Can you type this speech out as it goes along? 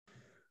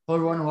Hello,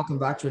 everyone, and welcome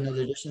back to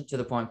another edition to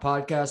the Point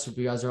Podcast. Hope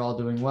you guys are all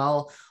doing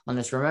well on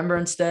this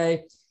Remembrance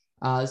Day.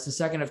 It's the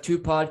second of two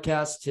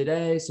podcasts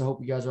today, so hope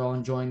you guys are all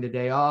enjoying the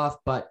day off.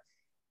 But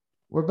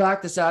we're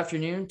back this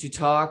afternoon to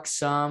talk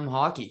some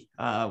hockey.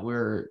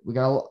 We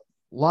got a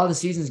lot of the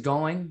seasons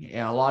going.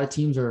 A lot of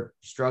teams are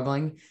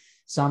struggling.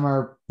 Some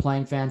are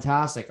playing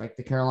fantastic, like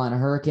the Carolina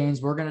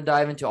Hurricanes. We're going to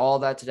dive into all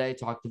that today.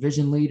 Talk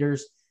division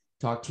leaders,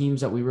 talk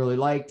teams that we really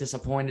like,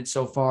 disappointed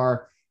so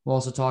far. We'll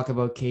also talk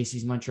about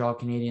Casey's Montreal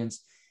Canadiens.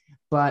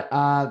 But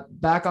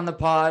back on the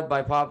pod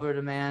by popular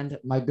demand,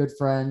 my good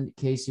friend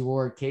Casey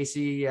Ward.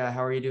 Casey,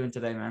 how are you doing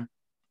today, man?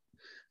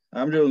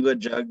 I'm doing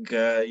good, Jug.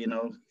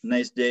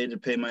 Nice day to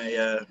pay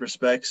my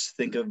respects.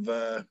 Think of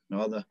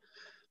all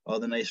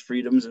the nice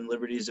freedoms and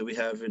liberties that we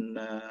have in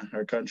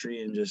our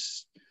country, and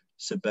just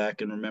sit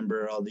back and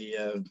remember all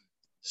the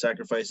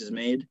sacrifices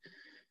made.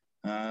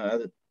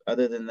 Other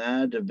than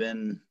that, I've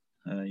been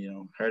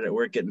hard at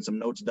work getting some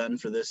notes done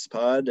for this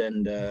pod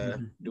and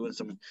doing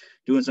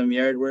some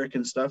yard work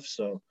and stuff.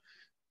 So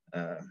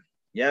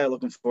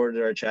looking forward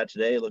to our chat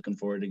today. Looking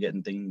forward to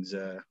getting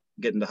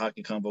the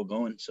hockey combo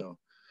going. So.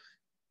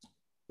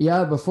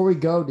 Yeah, before we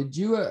go, did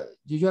you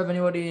have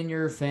anybody in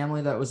your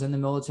family that was in the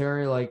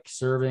military, like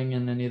serving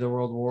in any of the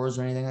world wars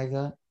or anything like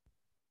that?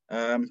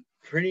 I'm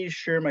pretty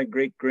sure my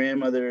great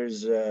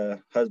grandmother's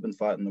husband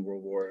fought in the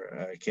World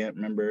War. I can't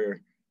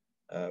remember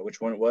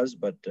which one it was,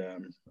 but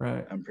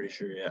Right. I'm pretty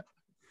sure. Yeah.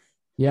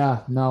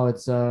 Yeah, no,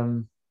 it's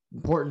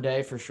important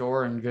day for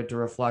sure, and good to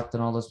reflect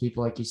on all those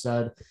people, like you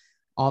said,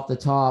 off the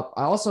top.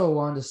 I also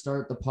wanted to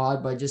start the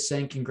pod by just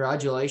saying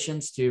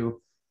congratulations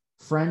to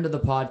friend of the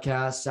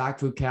podcast, Zach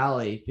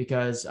Fucali,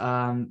 because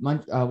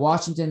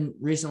Washington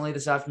recently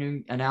this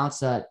afternoon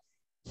announced that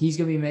he's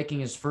going to be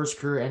making his first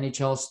career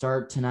NHL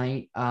start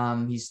tonight.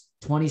 He's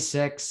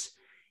 26.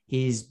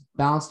 He's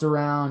bounced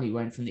around. He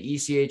went from the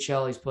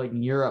ECHL. He's played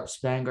in Europe,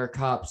 Spangler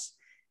Cups,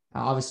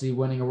 obviously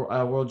winning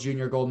a World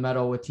Junior gold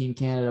medal with Team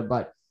Canada.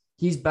 But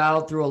he's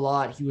battled through a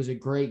lot. He was a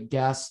great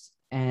guest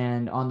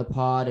and on the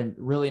pod, and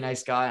really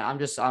nice guy.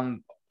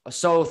 I'm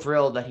so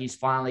thrilled that he's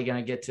finally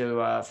going to get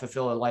to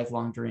fulfill a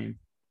lifelong dream.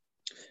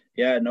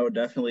 Yeah, no,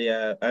 definitely.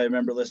 I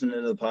remember listening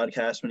to the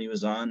podcast when he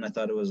was on. I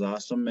thought it was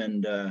awesome,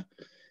 and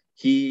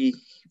he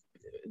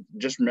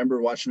just remember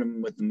watching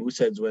him with the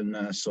Mooseheads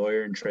when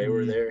Sawyer and Trey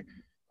were there.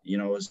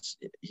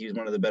 He's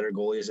one of the better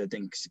goalies I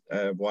think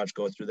I've watched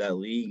go through that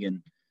league,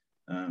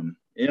 and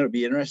it'll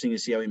be interesting to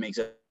see how he makes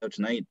out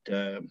tonight.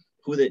 Do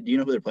you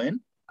know who they're playing?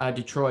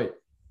 Detroit.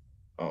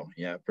 Oh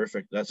yeah,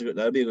 perfect.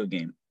 That'll be a good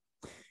game.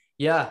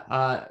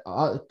 Yeah,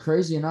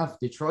 crazy enough,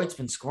 Detroit's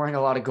been scoring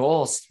a lot of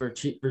goals for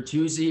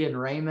Bertuzzi and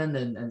Raymond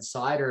and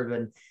Sider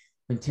have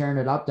been tearing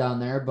it up down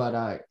there.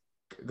 But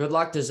good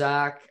luck to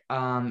Zach.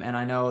 And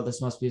I know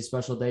this must be a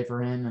special day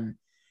for him. And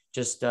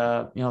just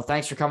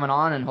thanks for coming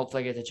on, and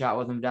hopefully I get to chat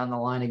with him down the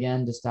line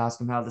again, just to ask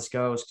him how this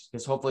goes,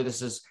 because hopefully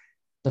this is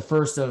the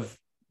first of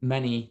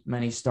many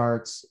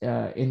starts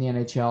in the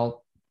NHL.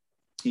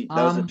 That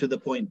was a to the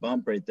point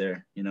bump right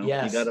there.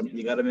 Yes.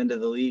 You got him into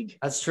the league.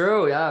 That's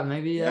true. Yeah,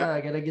 maybe I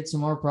got to get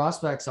some more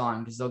prospects on,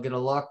 because they'll get a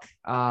look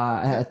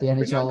at the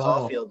NHL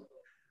level.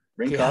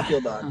 Bring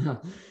Caulfield on.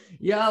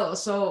 Yeah.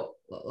 So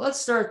let's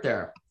start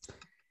there.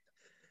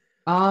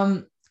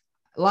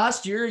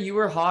 Last year you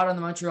were hot on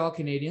the Montreal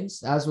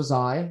Canadiens, as was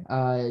I.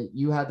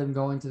 You had them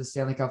going to the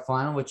Stanley Cup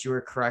final, which you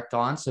were correct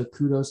on. So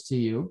kudos to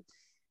you.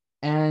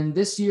 And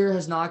this year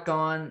has not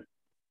gone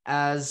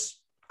as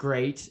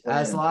great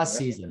as last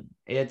season.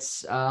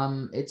 It's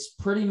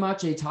pretty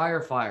much a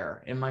tire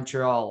fire in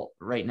Montreal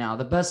right now.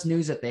 The best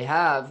news that they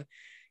have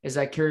is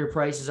that Carey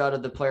Price is out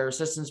of the player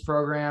assistance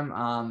program.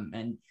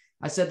 And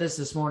I said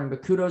this morning,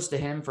 but kudos to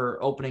him for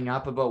opening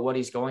up about what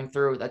he's going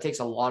through. That takes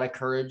a lot of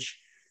courage,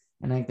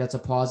 and I think that's a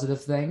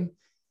positive thing.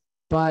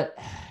 But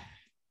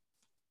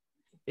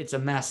it's a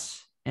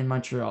mess in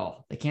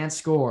Montreal. They can't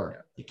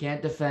score. They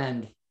can't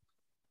defend.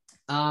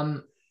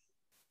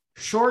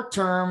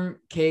 Short-term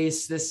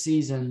case this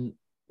season,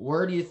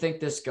 where do you think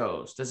this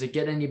goes? Does it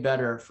get any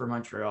better for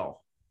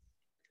Montreal?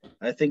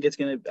 I think it's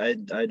gonna.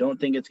 I don't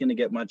think it's gonna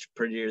get much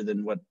prettier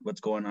than what's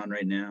going on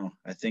right now.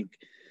 I think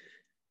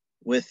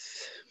with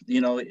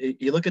you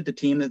look at the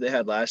team that they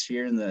had last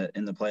year in the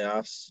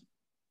playoffs.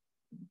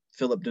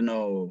 Philip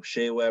Deneau,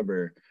 Shea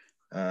Weber,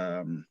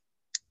 Tatar.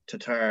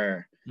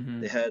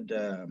 Mm-hmm. They had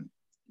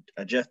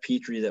a Jeff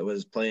Petrie that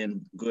was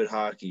playing good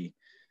hockey.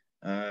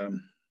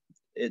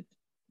 It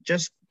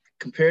just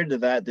compared to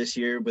that this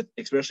year,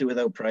 especially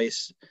without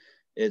Price,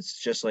 it's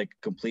just like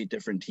a complete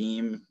different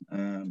team.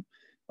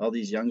 All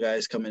these young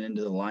guys coming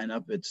into the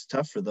lineup, it's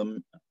tough for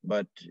them,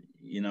 but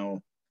you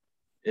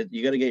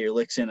got to get your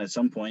licks in at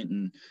some point.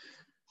 And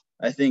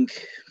I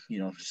think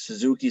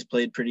Suzuki's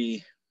played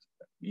pretty.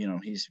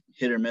 He's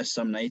hit or miss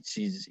some nights.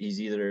 He's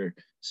either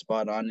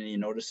spot on and you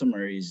notice him,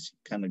 or he's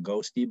kind of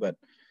ghosty. But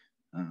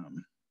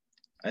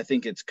I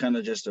think it's kind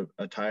of just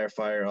a tire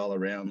fire all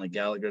around. Like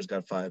Gallagher's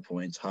got 5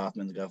 points,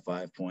 Hoffman's got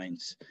 5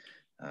 points.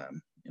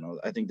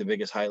 I think the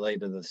biggest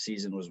highlight of the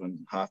season was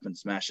when Hoffman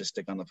smashed his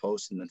stick on the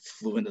post and then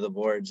flew into the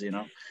boards.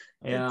 Yeah.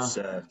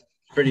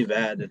 pretty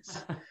bad.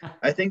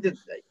 I think that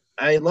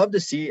I love to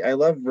see. I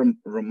love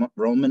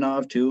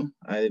Romanov too.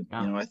 I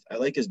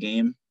like his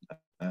game.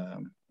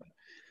 Um,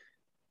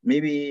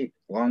 Maybe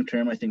long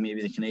term, I think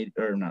maybe the Canadian,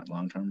 or not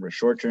long term, but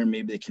short term,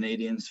 maybe the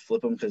Canadians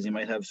flip him because he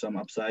might have some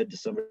upside to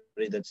somebody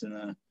that's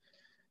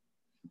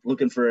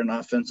looking for an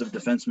offensive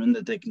defenseman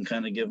that they can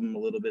kind of give him a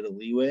little bit of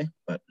leeway.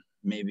 But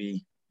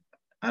maybe,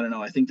 I don't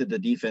know. I think that the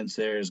defense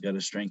there has got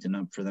to strengthen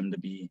up for them to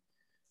be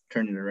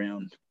turning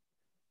around.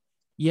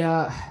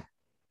 Yeah.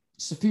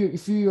 So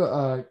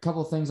a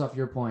couple of things off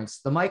your points.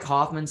 The Mike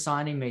Hoffman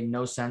signing made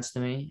no sense to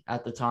me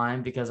at the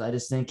time because I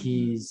just think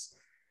he's,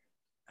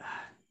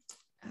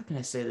 how can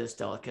I say this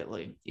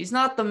delicately? He's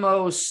not the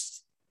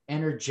most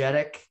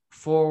energetic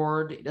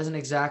forward. He doesn't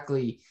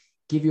exactly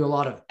give you a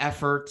lot of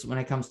effort when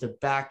it comes to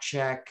back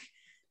check,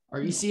 or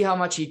you see how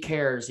much he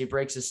cares. He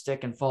breaks his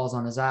stick and falls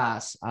on his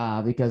ass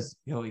because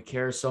he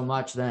cares so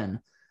much then.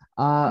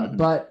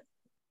 But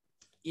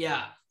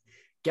yeah,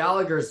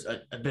 Gallagher's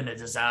been a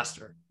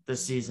disaster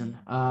this season.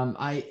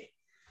 And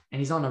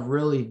he's on a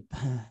really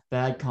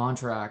bad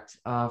contract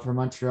for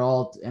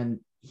Montreal, and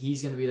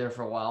he's going to be there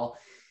for a while.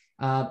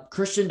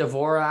 Christian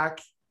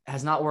Dvorak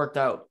has not worked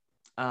out.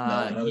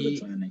 Not a good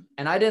signing.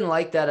 And I didn't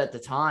like that at the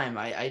time.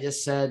 I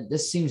just said,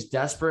 this seems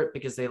desperate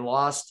because they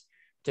lost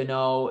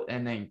Danault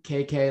and then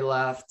KK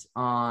left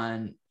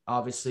on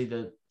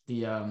obviously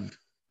the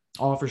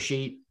offer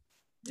sheet.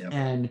 Yep.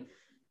 And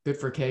good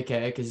for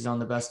KK because he's on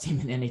the best team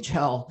in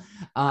NHL.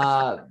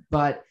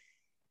 But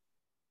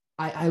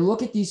I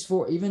look at these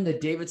four, even the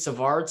David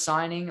Savard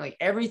signing, like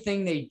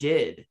everything they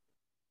did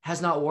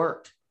has not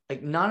worked.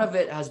 Like none of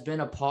it has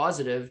been a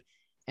positive.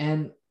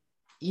 And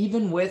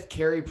even with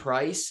Carey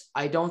Price,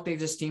 I don't think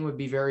this team would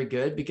be very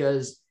good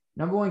because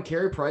number one,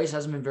 Carey Price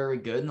hasn't been very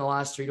good in the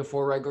last 3 to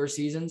 4 regular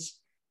seasons.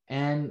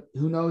 And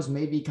who knows,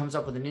 maybe he comes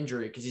up with an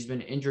injury because he's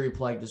been injury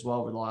plagued as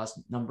well over the last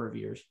number of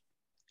years.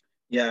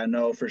 Yeah,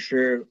 no, for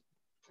sure.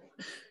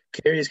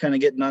 Carey's kind of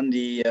getting on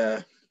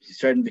the he's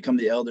starting to become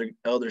the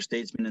elder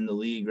statesman in the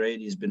league, right?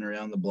 He's been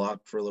around the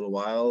block for a little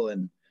while,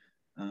 and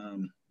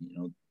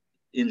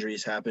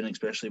injuries happen,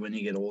 especially when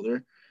you get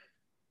older.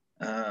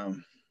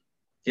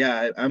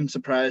 I'm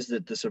surprised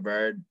that the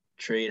Savard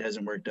trade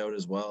hasn't worked out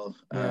as well.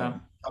 Yeah.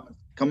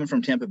 Coming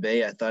from Tampa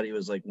Bay, I thought he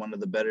was like one of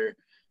the better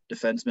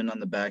defensemen on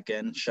the back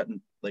end,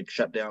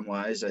 shutdown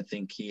wise. I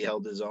think he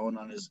held his own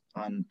on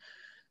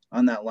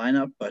that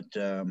lineup, but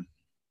I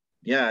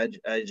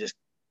just,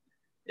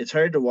 it's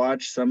hard to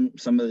watch some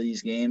of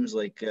these games.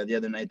 Like the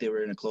other night, they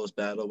were in a close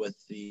battle with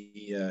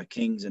the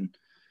Kings, and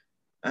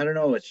I don't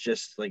know. It's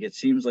just like it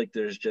seems like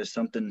there's just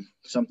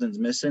something's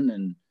missing,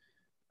 and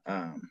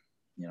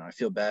I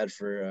feel bad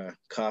for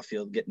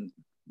Caulfield getting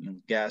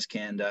gas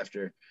canned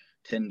after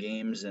 10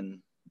 games, and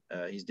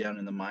he's down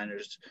in the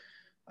minors.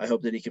 I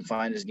hope that he can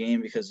find his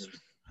game because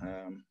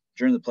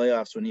during the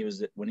playoffs when he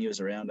was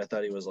around, I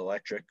thought he was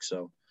electric.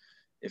 So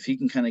if he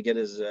can kind of get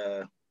his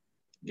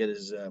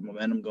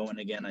momentum going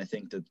again, I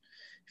think that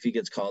if he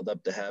gets called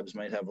up, the Habs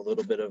might have a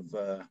little bit of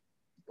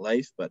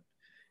life, but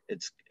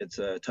it's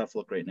a tough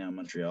look right now in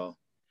Montreal.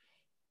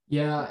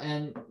 Yeah,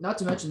 and not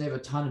to mention they have a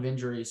ton of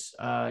injuries.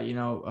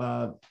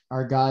 Our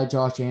guy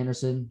Josh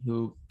Anderson,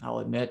 who I'll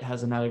admit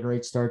hasn't had a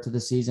great start to the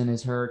season,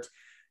 is hurt.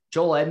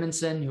 Joel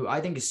Edmondson, who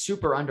I think is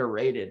super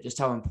underrated, just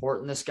how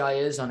important this guy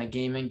is on a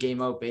game in, game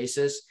out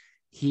basis.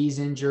 He's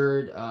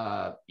injured.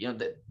 Matthew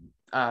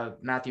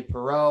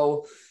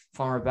Perreault,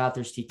 former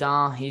Bathurst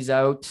Titan, he's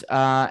out.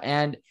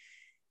 And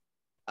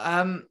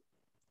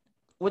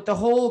with the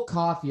whole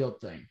Caulfield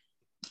thing,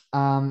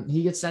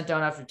 he gets sent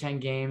down after 10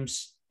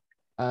 games.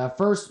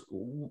 First,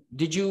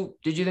 did you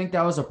think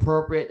that was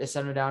appropriate to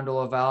send him down to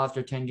Laval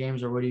after 10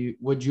 games, or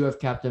would you have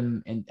kept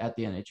him at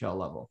the NHL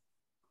level?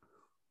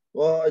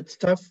 Well, it's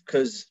tough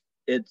because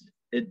it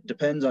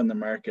depends on the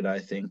market. I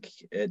think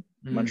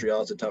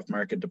Montreal is a tough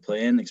market to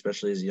play in,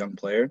 especially as a young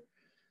player.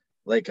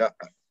 Like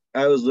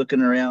I was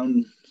looking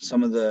around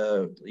some of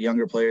the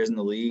younger players in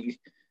the league.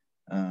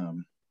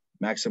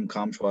 Maxime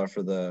Comtois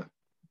for the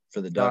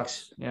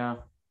Ducks. Yeah,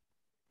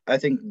 I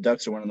think the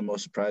Ducks are one of the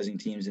most surprising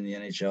teams in the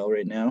NHL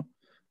right now,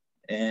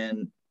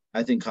 and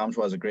I think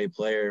Comtois is a great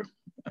player.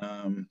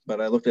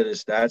 But I looked at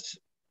his stats,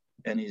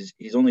 and he's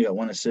only got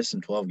 1 assist in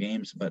 12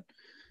 games, but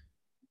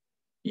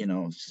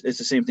it's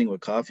the same thing with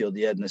Caulfield.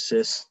 He had an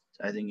assist,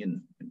 I think,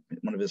 in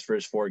one of his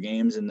first 4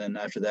 games. And then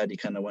after that, he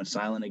kind of went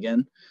silent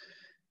again.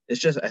 It's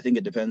just, I think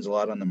it depends a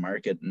lot on the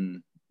market.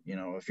 And,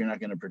 if you're not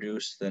going to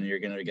produce, then you're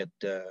going to get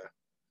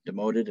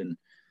demoted. And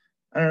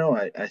I don't know.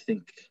 I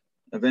think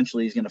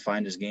eventually he's going to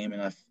find his game.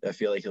 And I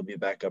feel like he'll be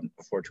back up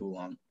before too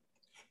long.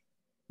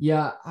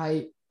 Yeah,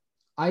 I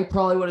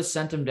probably would have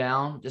sent him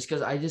down just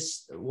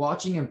because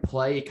watching him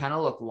play, he kind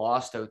of looked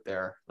lost out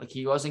there. Like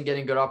he wasn't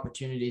getting good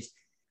opportunities.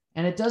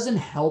 And it doesn't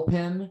help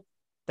him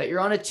that you're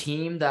on a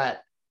team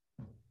that,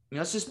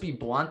 let's just be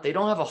blunt, they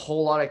don't have a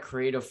whole lot of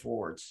creative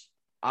forwards.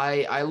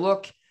 I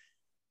look,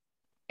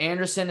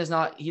 Anderson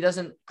he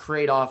doesn't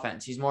create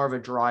offense. He's more of a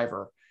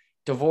driver.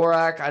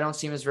 Dvorak, I don't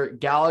see him as very,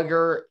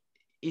 Gallagher,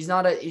 he's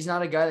not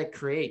a guy that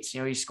creates.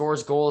 He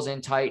scores goals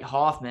in tight.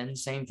 Hoffman,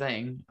 same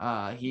thing.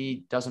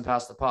 He doesn't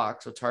pass the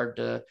puck, so it's hard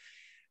to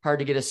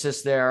get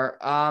assists there.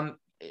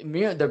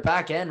 The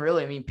back end,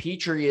 really. I mean,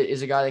 Petrie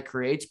is a guy that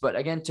creates, but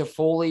again,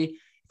 Toffoli,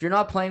 if you're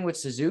not playing with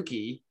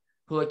Suzuki,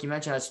 who, like you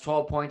mentioned, has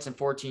 12 points in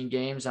 14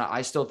 games,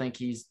 I still think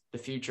he's the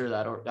future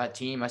of that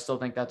team. I still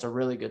think that's a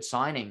really good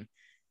signing.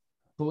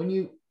 But when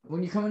you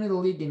come into the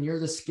league and you're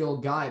the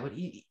skilled guy, but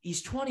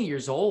he's 20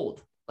 years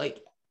old,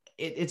 like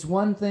it's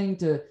one thing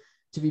to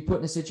be put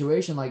in a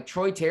situation like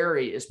Troy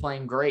Terry is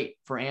playing great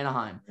for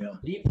Anaheim. Yeah.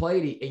 But he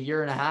played a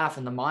year and a half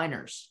in the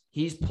minors.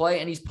 He's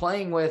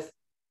playing with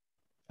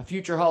a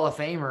future Hall of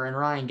Famer and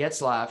Ryan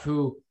Getzlaf,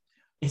 who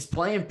is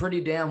playing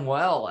pretty damn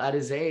well at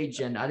his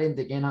age. And I didn't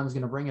think Anaheim was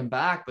going to bring him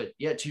back, but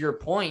yet to your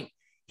point,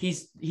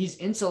 he's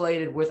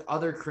insulated with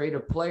other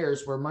creative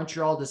players, where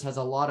Montreal just has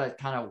a lot of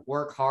kind of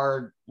work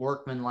hard,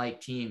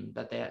 workman-like team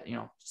that they had,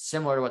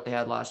 similar to what they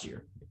had last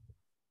year.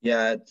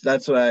 Yeah,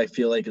 that's what I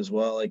feel like as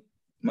well. Like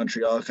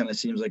Montreal kind of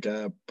seems like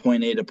a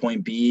point A to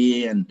point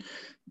B, and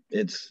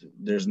it's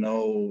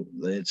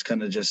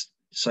kind of just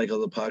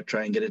cycle the puck,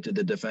 try and get it to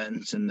the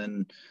defense, and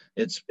then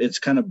it's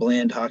kind of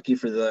bland hockey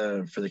for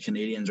the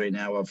Canadians right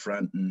now up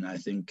front. And I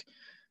think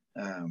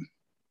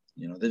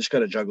they just got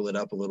to juggle it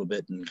up a little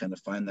bit and kind of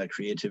find that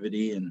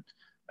creativity, and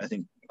I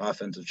think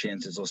offensive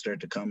chances will start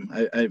to come.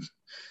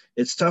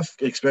 It's tough,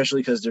 especially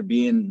because they're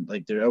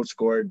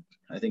outscored.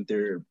 I think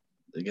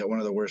they got one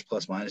of the worst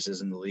plus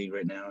minuses in the league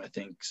right now, I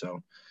think.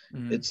 So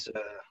it's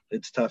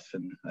tough,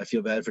 and I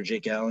feel bad for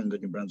Jake Allen,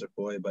 good New Brunswick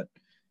boy, but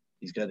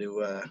he's got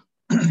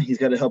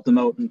to help them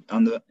out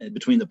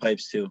between the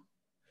pipes too.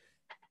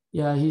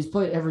 Yeah, he's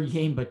played every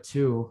game but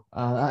two.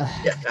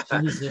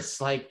 Jesus,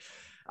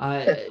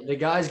 the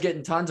guy's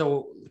getting tons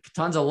of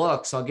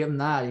looks. I'll give him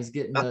that. He's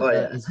getting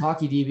his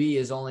hockey DB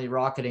is only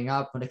rocketing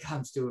up when it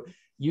comes to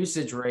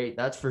usage rate.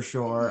 That's for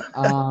sure.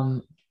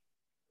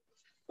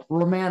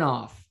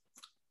 Romanov,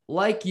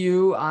 like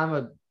you, I'm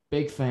a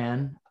big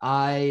fan.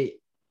 There's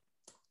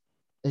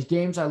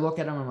games I look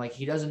at him, I'm like,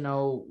 he doesn't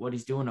know what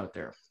he's doing out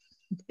there.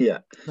 Yeah.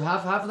 So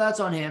half of that's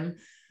on him.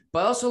 But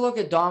I also look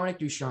at Dominic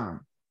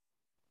Ducharme.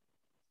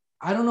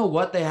 I don't know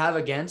what they have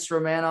against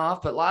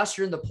Romanov, but last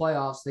year in the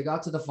playoffs, they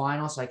got to the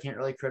final, so I can't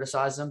really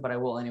criticize them, but I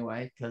will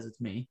anyway because it's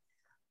me.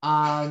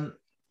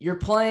 You're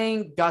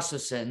playing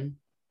Gustafsson,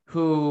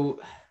 who,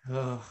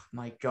 oh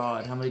my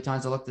God, how many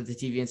times I looked at the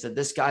TV and said,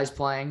 this guy's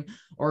playing,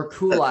 or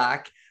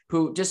Kulak,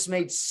 who just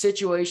made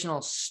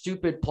situational,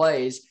 stupid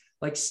plays,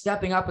 like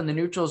stepping up in the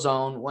neutral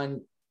zone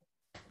when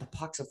the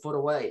puck's a foot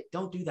away.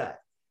 Don't do that.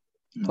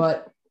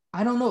 But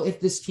I don't know if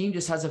this team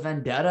just has a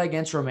vendetta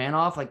against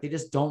Romanov. Like, they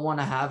just don't want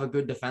to have a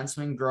good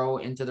defenseman grow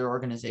into their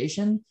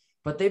organization,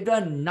 but they've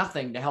done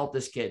nothing to help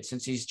this kid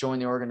since he's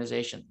joined the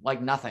organization.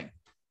 Like, nothing.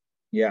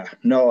 Yeah,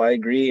 no, I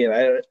agree.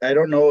 And I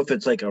don't know if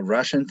it's like a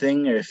Russian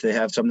thing or if they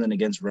have something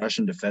against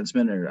Russian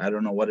defensemen, or I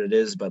don't know what it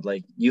is, but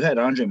like, you had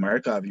Andrei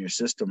Markov in your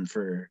system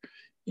for,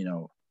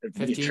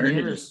 15 eternity.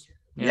 Years.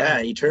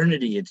 Yeah,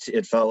 eternity.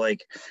 It felt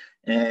like,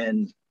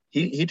 and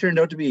he turned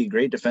out to be a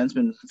great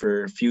defenseman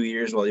for a few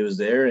years while he was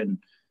there. And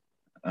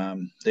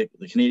the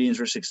Canadians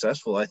were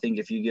successful. I think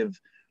if you give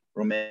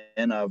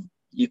Romanov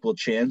equal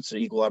chance or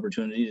equal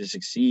opportunity to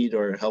succeed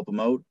or help him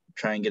out,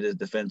 try and get his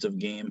defensive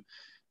game,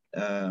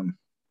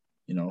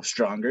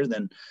 stronger,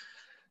 then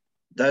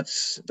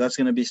that's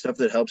going to be stuff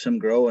that helps him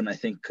grow. And I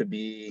think could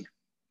be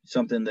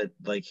something that,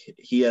 like,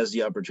 he has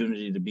the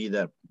opportunity to be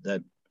that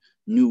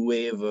new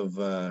wave of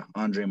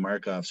Andrei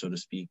Markov, so to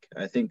speak.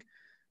 I think,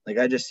 like,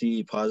 I just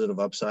see positive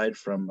upside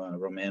from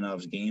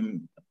Romanov's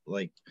game.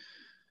 Like,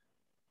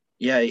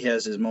 yeah, he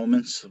has his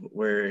moments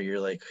where you're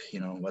like,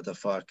 what the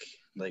fuck,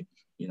 like,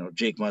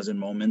 Jake Muzzin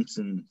moments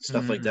and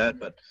stuff like that.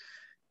 But,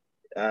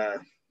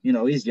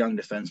 he's young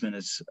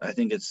defenseman. I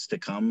think it's to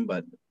come,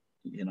 but,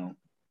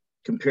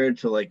 compared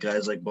to like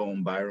guys like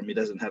Bowen Byram, he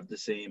doesn't have the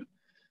same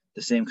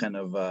kind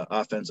of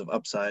offensive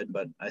upside,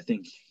 but I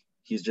think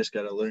he's just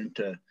got to learn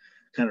to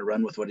kind of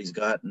run with what he's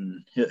got,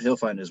 and he'll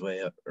find his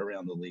way up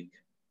around the league.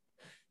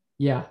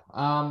 Yeah.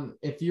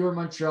 If you were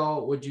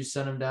Montreal, would you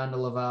send him down to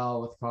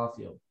Laval with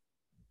Caulfield?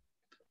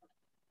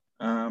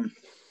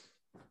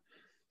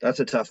 That's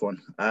a tough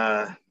one.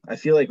 I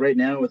feel like right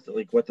now with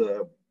what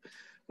the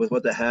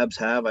Habs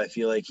have, I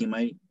feel like he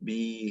might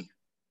be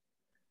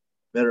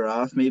better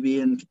off maybe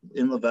in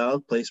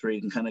Laval, place where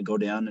you can kind of go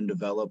down and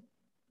develop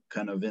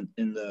kind of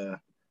in the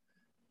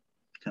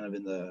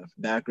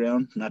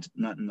background, not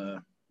in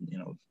the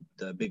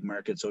the big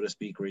market, so to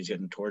speak, where he's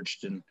getting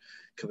torched in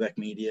Quebec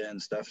media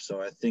and stuff.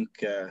 So I think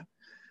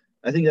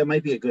that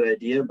might be a good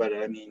idea, but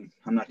I mean,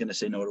 I'm not going to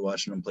say no to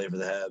watching him play for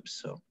the Habs.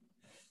 So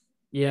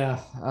yeah,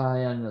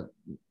 and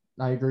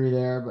I agree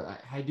there,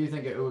 but I do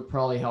think it would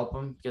probably help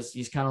him because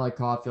he's kind of like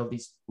Caulfield.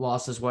 He's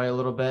lost his way a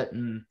little bit,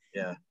 and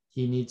yeah,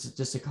 he needs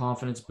just a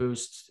confidence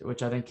boost,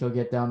 which I think he'll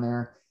get down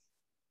there.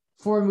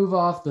 Before we move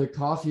off the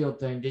Caulfield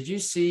thing, did you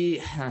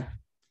see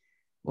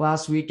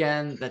last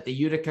weekend that the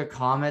Utica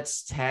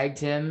Comets tagged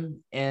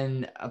him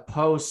in a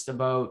post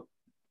about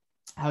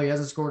how he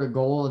hasn't scored a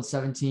goal in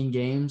 17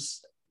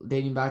 games?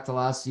 dating back to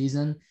last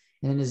season.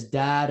 And then his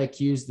dad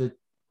accused the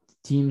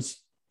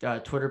team's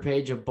Twitter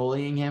page of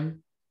bullying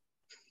him.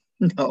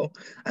 No,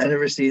 I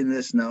never seen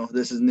this. No,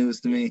 this is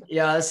news to me.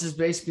 Yeah, this is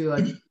basically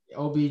like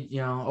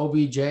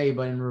OBJ,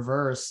 but in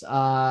reverse.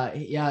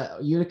 Yeah,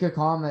 Utica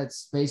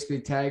Comets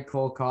basically tag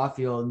Cole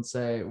Caulfield and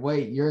say,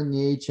 "Wait, you're in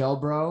the AHL,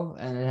 bro,"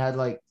 and it had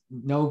like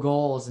no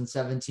goals in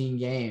 17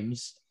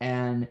 games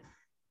and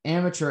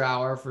amateur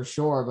hour for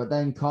sure. But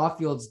then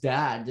Caulfield's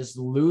dad just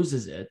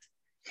loses it.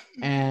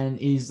 And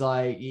he's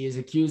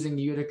accusing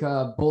Utica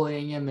of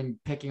bullying him and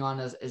picking on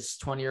his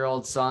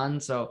 20-year-old son.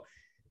 So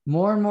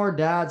more and more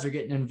dads are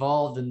getting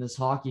involved in this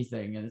hockey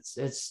thing, and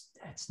it's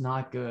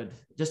not good,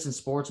 just in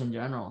sports in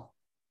general.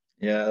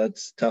 Yeah,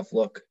 that's a tough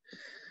look.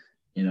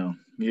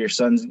 Your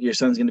son's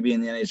going to be in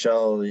the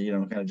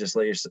NHL. Kind of just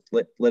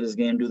let his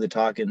game do the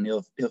talking.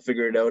 He'll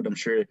figure it out. I'm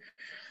sure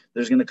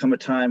there's going to come a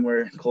time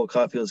where Cole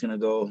Caulfield is going to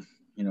go,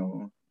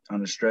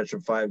 on a stretch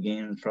of 5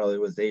 games, probably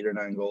with 8 or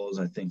 9 goals,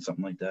 I think,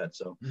 something like that.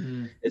 So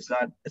it's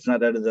not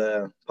out of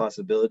the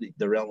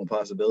realm of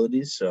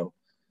possibilities. So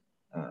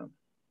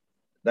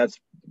that's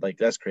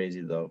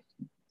crazy though,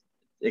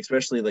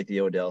 especially like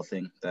the Odell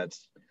thing.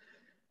 That's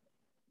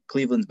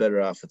Cleveland's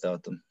better off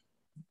without them.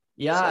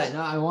 Yeah, so.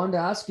 No, I wanted to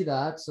ask you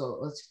that. So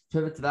let's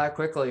pivot to that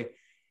quickly.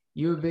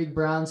 You a big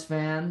Browns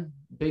fan?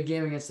 Big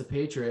game against the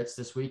Patriots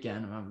this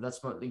weekend. That's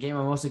the game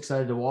I'm most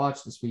excited to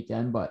watch this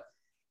weekend. But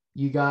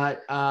you got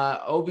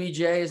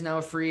OBJ is now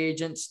a free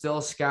agent,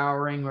 still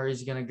scouring where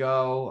he's going to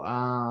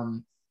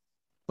go.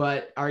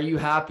 But are you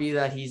happy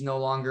that he's no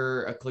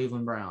longer a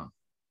Cleveland Brown?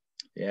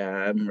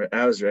 Yeah,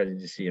 I was ready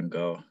to see him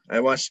go. I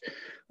watched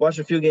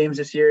a few games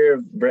this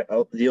year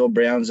of the old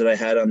Browns that I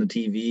had on the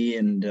TV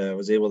and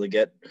was able to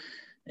get,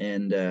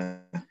 and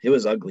it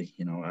was ugly.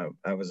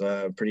 I was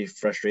pretty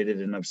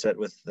frustrated and upset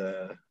with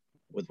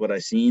what I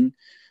seen.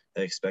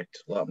 I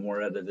expect a lot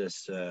more out of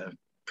this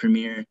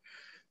premier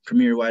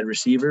wide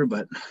receiver,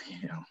 but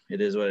it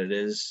is what it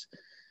is.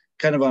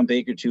 Kind of on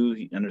Baker too.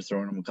 He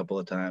underthrown him a couple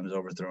of times,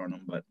 overthrown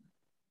him, but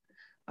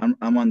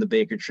I'm on the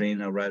Baker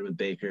train. I'll ride with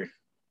Baker.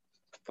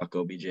 Fuck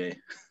OBJ.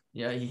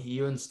 Yeah,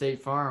 you and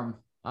State Farm.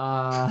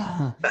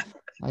 Him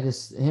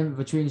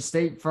between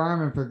State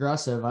Farm and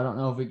Progressive. I don't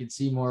know if we could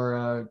see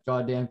more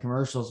goddamn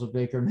commercials with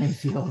Baker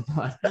Mayfield,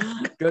 but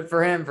good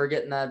for him for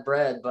getting that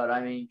bread. But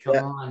I mean, come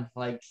on,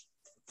 like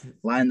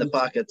line the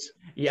pockets.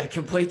 Yeah,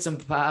 complete some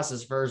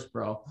passes first,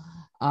 bro.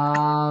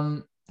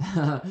 Where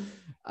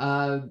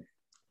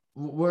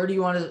do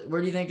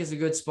you think is a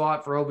good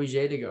spot for OBJ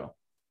to go?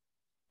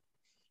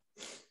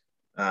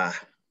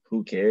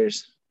 Who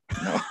cares?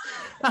 No.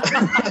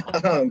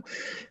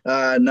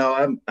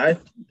 No,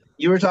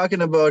 you were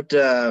talking about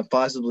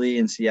possibly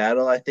in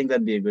Seattle. I think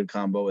that'd be a good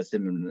combo with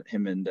him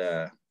and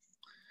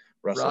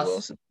Russell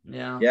Wilson.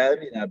 Yeah, that'd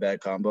be not a bad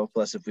combo.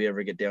 Plus, if we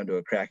ever get down to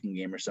a cracking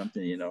game or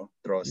something,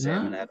 throw a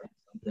salmon at him.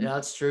 Yeah,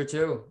 that's true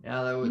too.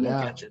 Yeah, that would.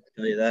 Yeah, catch it.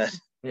 Tell you that.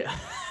 Yeah.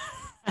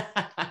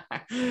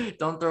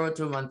 Don't throw it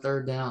to him on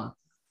third down.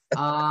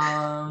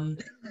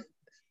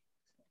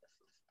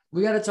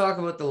 We got to talk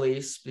about the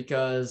Leafs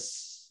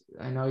because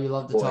I know you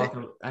love to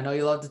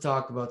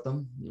talk about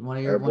them. One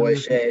of your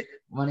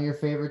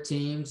favorite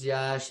teams.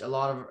 Yeah, a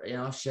lot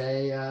of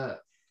Shay,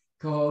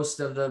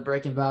 co-host of the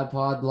Breaking Bad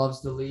pod,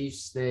 loves the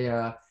Leafs. They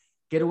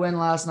get a win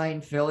last night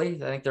in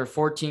Philly. I think they're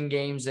 14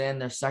 games in.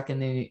 They're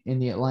second in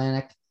the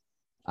Atlantic.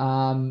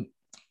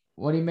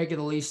 What do you make of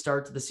the Leafs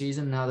start to the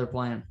season and how they're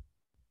playing?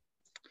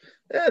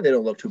 Yeah, they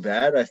don't look too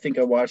bad. I think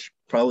I watched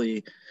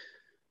probably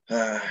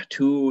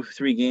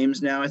 2-3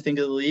 games now. I think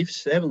of the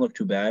Leafs. They haven't looked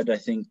too bad. I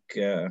think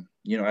I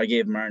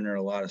gave Marner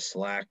a lot of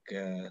slack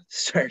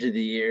start of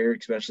the year,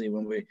 especially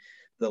when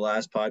the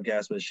last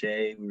podcast with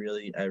Shay.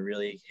 I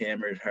really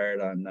hammered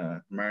hard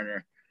on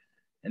Marner,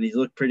 and he's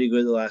looked pretty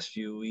good the last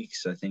few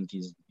weeks. I think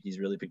he's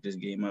really picked his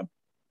game up.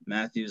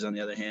 Matthews, on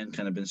the other hand,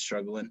 kind of been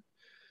struggling.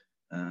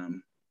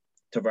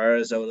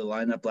 Tavares out of the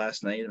lineup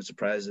last night. I'm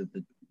surprised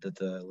that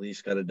the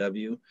Leafs got a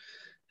W.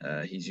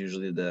 He's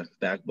usually the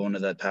backbone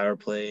of that power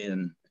play,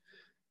 and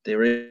they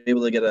were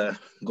able to get a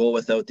goal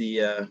without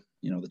the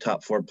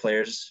top 4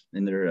 players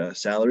in their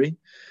salary.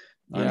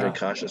 Andre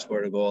Kasha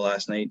scored a goal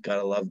last night.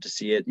 Gotta love to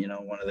see it.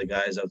 One of the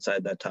guys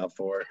outside that top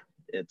 4.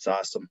 It's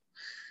awesome.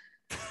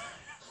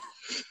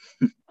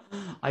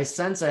 I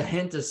sense a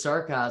hint of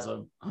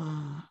sarcasm.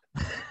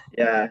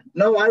 Yeah.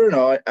 No, I don't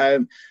know.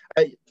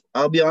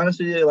 I'll be honest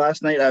with you.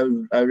 Last night, I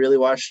really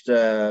watched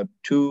 2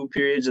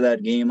 periods of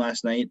that game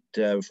last night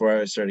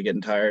before I started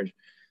getting tired,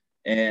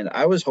 and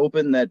I was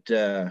hoping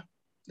that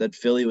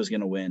Philly was going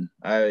to win.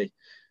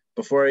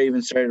 Before I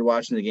even started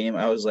watching the game,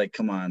 I was like,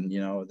 "Come on,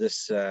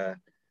 this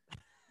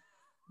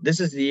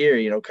is the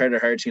year. Carter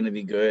Hart's going to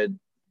be good."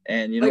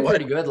 And you know what?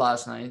 Pretty good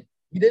last night.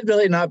 He did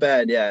really not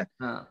bad, yeah.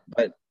 Huh.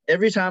 But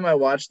every time I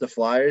watch the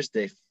Flyers,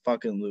 they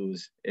fucking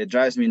lose. It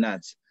drives me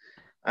nuts.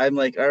 I'm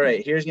like, all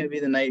right, here's going to be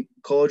the night.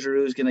 Cole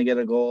Giroux's going to get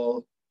a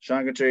goal.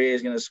 Sean Couturier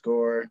is going to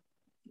score.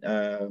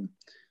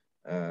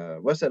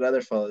 What's that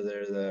other fellow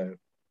there? The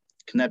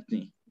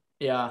Konechny.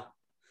 Yeah.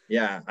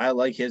 Yeah, I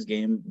like his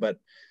game, but,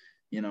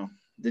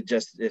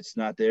 it's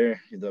not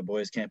there. The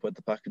boys can't put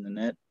the puck in the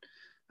net.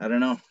 I don't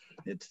know.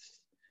 It's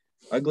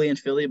ugly in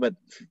Philly, but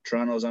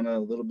Toronto's on a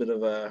little bit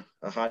of a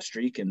hot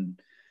streak, and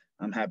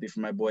I'm happy for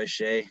my boy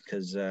Shea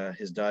because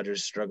his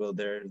Dodgers struggled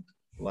there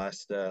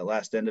last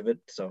end of it.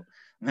 So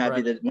I'm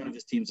happy that one of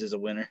his teams is a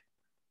winner.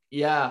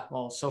 Yeah,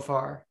 well, so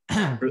far,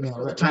 for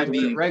the time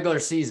being, regular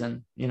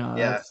season,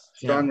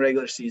 strong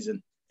regular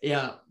season.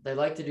 Yeah, they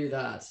like to do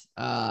that.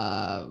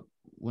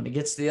 When it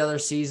gets to the other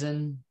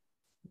season,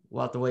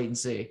 we'll have to wait and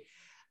see.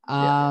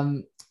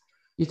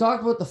 You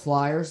talked about the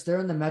Flyers. They're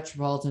in the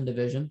Metropolitan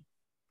Division,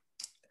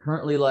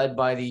 currently led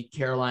by the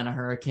Carolina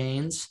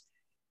Hurricanes.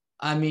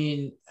 I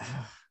mean,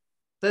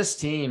 this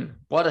team,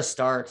 what a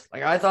start.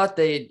 Like I thought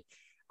they'd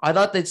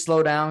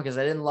slow down because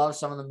I didn't love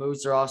some of the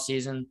moves their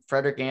offseason.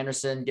 Frederik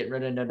Andersen getting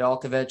rid of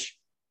Nedeljkovic.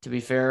 To be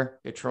fair,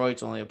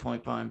 Detroit's only a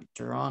point behind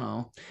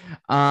Toronto.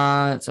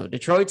 So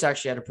Detroit's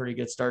actually had a pretty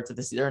good start to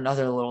this. They're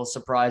another little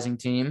surprising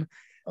team.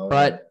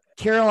 But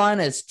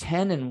Carolina is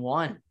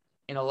 10-1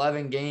 in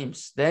 11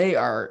 games. They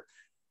are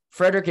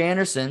Frederik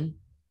Andersen,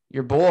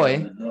 your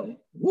boy.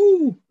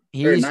 Woo!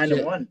 He's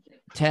 9-1.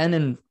 10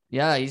 and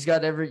yeah, he's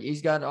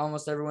got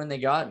almost every win they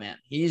got, man.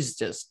 He's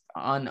just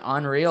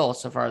unreal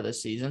so far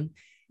this season.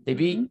 They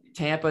beat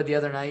Tampa the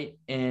other night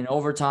in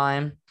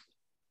overtime.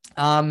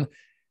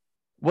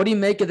 What do you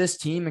make of this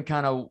team and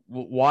kind of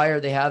why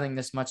are they having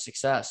this much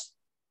success?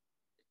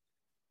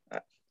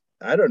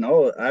 I don't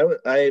know.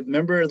 I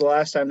remember the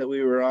last time that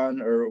we were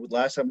on, or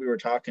last time we were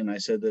talking, I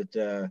said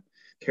that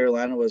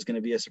Carolina was going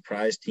to be a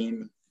surprise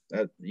team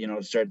at,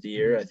 to start the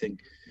year. I think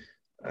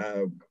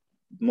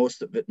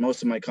most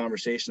of my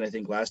conversation, I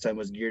think last time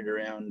was geared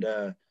around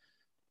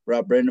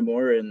Rob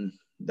Brind'Amour and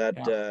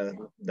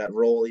that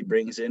role he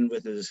brings in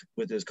with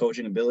his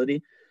coaching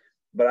ability.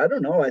 But I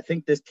don't know. I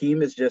think this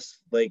team is just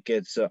like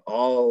it's an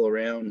all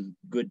around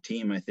good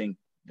team. I think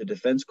the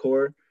defense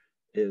core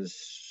is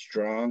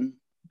strong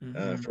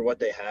for what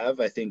they have.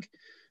 I think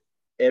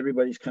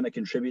everybody's kind of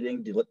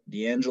contributing.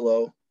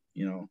 D'Angelo,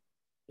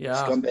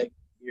 scumbag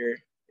here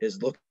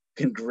is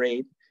looking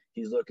great.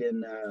 He's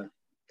looking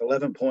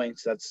 11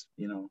 points. That's,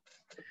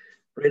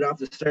 right off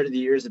the start of the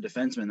year as a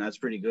defenseman. That's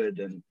pretty good.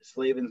 And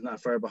Slavin's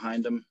not far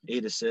behind him,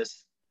 8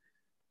 assists.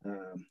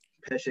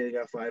 Pesce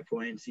got 5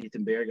 points.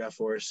 Ethan Bear got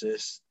 4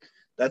 assists.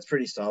 That's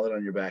pretty solid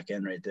on your back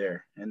end right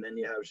there. And then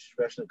you have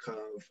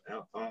Svechnikov,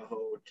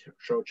 Aho,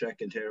 Trocheck,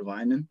 and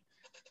Teravainen.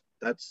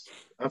 That's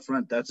up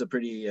front. That's a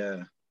pretty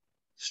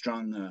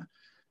strong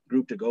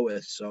group to go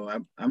with. So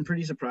I'm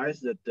pretty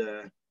surprised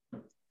that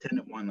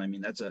 10-1. I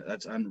mean, that's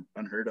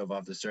unheard of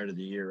off the start of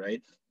the year,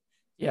 right?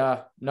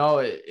 Yeah, no,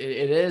 it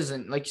is.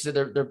 And like you said,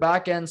 their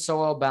back end so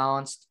well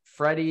balanced.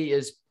 Freddie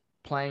is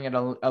playing at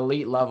an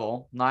elite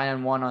level,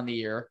 9-1 on the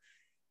year.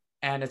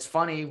 And it's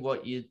funny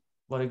what a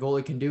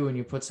goalie can do when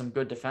you put some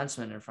good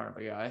defensemen in front of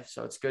a guy.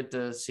 So it's good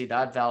to see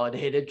that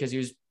validated because he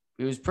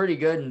was pretty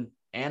good in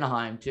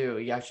Anaheim too.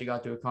 He actually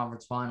got to a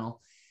conference final.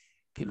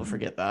 People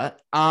forget that.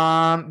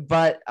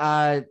 But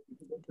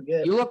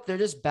you look, they're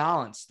just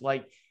balanced.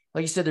 Like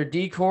you said, their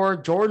D-core,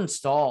 Jordan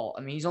Staal. I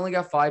mean, he's only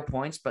got 5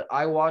 points, but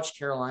I watch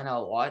Carolina a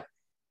lot.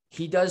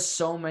 He does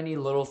so many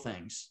little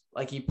things.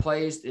 Like he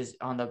is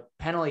on the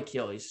penalty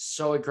kill. He's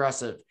so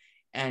aggressive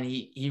and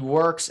he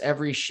works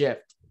every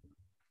shift.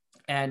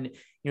 And,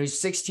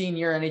 he's a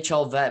 16-year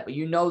NHL vet,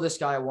 but this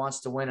guy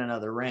wants to win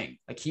another ring.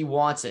 Like he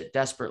wants it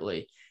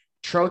desperately.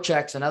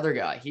 Trocheck's another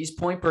guy. He's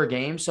point per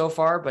game so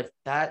far, but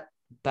that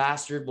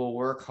bastard will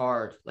work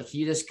hard. Like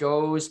he just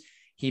goes,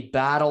 he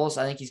battles.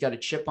 I think he's got a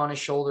chip on his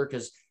shoulder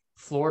because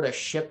Florida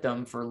shipped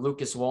him for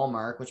Lucas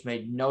Wallmark, which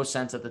made no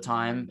sense at the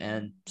time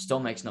and still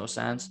makes no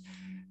sense.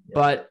 Yeah.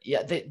 But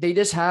yeah, they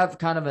just have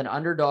kind of an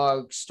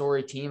underdog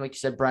story team. Like you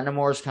said,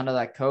 Brind'Amour is kind of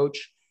that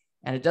coach.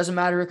 And it doesn't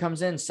matter who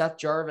comes in. Seth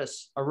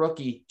Jarvis, a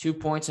rookie, 2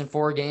 points in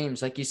 4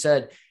 games. Like you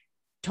said,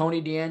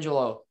 Tony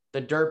DeAngelo,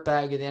 the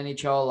dirtbag of the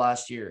NHL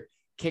last year,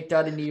 kicked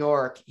out of New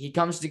York. He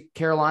comes to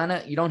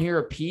Carolina. You don't hear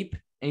a peep,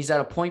 and he's at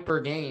a point per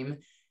game.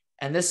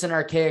 And this is an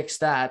archaic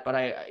stat, but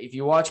if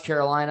you watch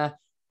Carolina,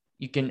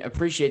 you can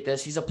appreciate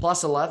this. He's a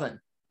plus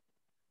 11.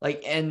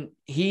 Like, and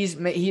he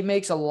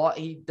makes a lot.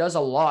 He does a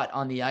lot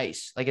on the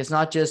ice. Like, it's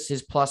not just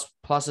his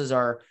pluses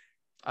are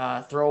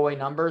throwaway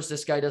numbers.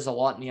 This guy does a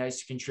lot in the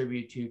ice to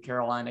contribute to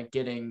Carolina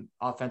getting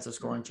offensive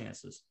scoring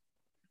chances.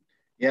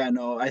 Yeah,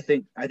 no, I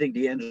think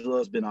DeAngelo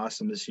has been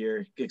awesome this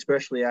year,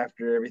 especially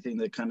after everything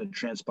that kind of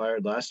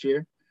transpired last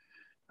year.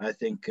 I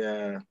think,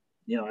 I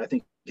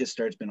think his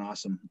start's been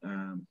awesome,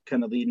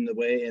 kind of leading the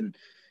way. And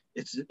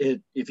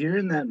if you're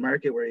in that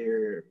market where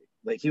you're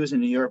like, he was in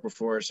New York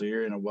before, so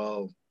you're in a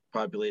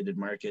well-populated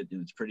market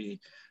and it's pretty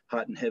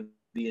hot and heavy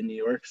in New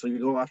York. So you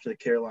go off to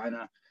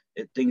Carolina,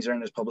 things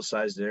aren't as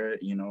publicized there.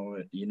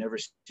 You never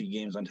see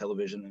games on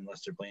television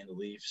unless they're playing the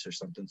Leafs or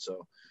something.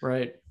 So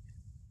right.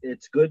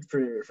 It's good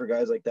for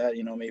guys like that,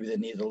 maybe they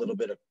need a little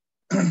bit of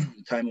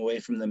time away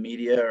from the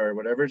media or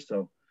whatever.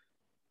 So,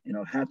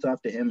 hats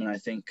off to him. And I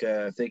think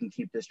if they can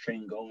keep this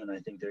train going, I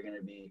think they're going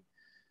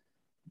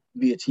to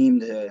be a team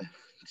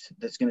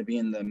that's going to be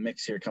in the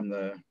mix here come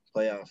the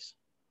playoffs.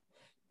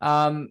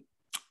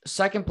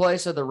 second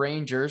place are the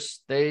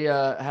Rangers. They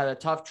had a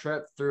tough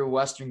trip through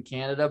Western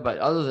Canada, but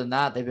other than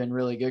that, they've been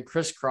really good.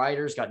 Chris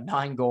Kreider's got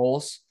 9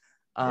 goals.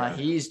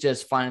 He's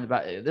just finding the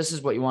back. This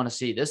is what you want to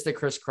see. This is the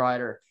Chris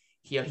Kreider.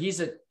 He's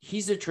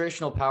a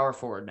traditional power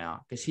forward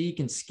now because he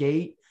can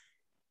skate.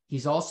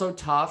 He's also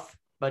tough,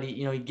 but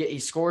he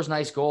scores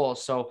nice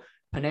goals. So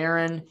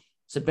Panarin,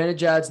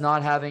 Zibanejad's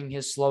not having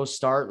his slow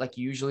start like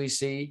you usually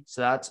see,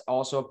 so that's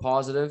also a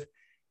positive.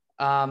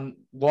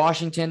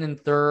 Washington in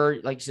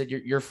third, like you said,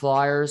 your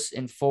Flyers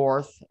in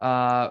fourth,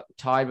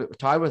 tied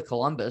with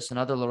Columbus,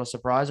 another little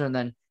surpriser, and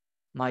then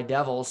my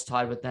Devils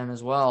tied with them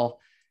as well.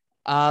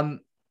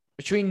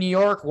 Between New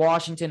York,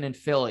 Washington, and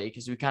Philly,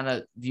 because we kind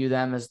of view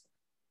them as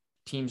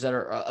teams that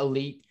are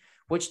elite.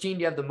 Which team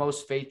do you have the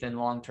most faith in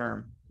long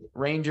term?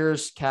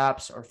 Rangers,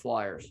 Caps, or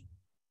Flyers?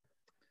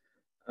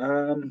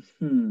 I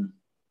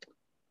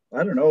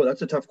don't know.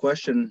 That's a tough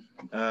question.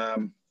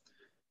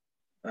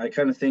 I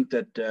kind of think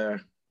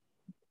that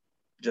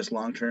just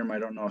long term, I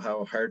don't know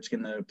how Hart's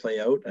going to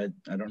play out.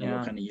 I don't know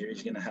what kind of year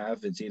he's going to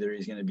have. It's either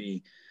he's going to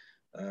be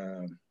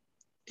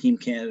Team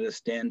Canada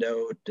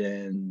standout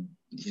and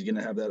he's going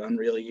to have that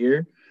unreal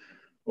year,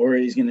 or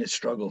he's going to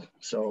struggle.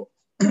 So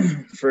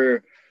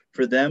for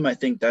them, I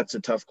think that's a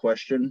tough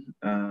question.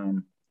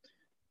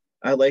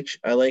 I like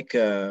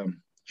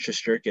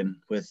Shesterkin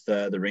with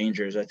the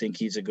Rangers. I think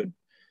he's a good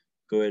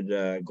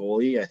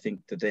goalie. I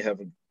think that they have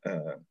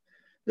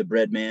the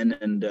bread man,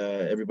 and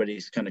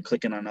everybody's kind of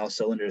clicking on all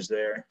cylinders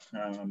there.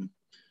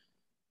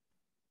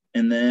 And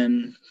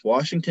then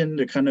Washington,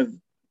 they're kind of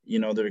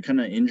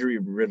injury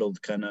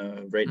riddled kind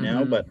of right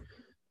now, but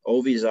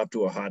Ovi's off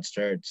to a hot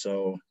start.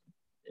 So,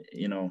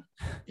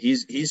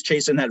 he's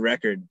chasing that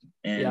record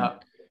and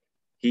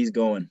he's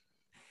going.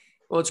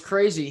 Well, it's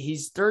crazy.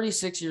 He's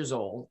 36 years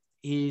old.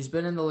 He's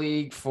been in the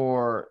league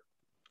for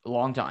a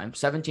long time,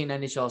 17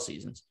 NHL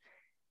seasons.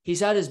 He's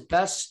had his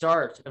best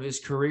start of his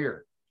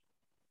career.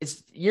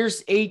 It's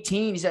years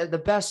 18. He's at the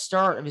best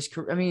start of his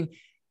career. I mean,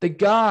 the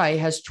guy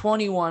has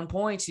 21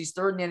 points. He's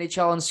third in the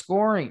NHL in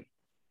scoring.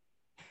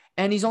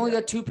 And he's only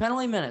got 2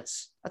 penalty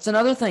minutes. That's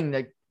another thing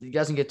that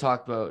doesn't get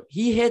talked about.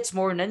 He hits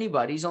more than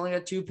anybody. He's only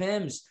got 2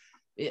 PIMs.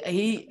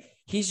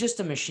 He's just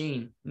a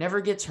machine.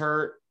 Never gets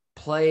hurt,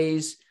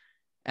 plays.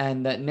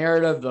 And that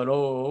narrative that,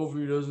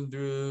 Ovi doesn't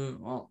do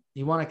 – well,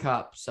 he won a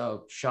cup,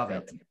 so shove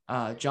it.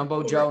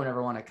 Jumbo Joe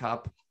never won a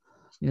cup.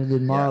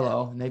 Did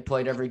Marlowe, and they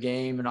played every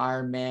game, and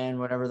Iron Man,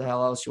 whatever the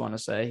hell else you want to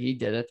say. He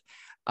did it.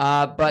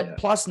 But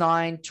plus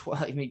 9,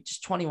 12,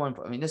 just 21.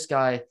 I mean, this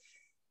guy,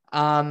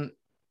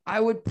 I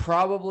would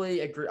probably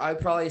agree. I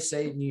would probably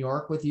say New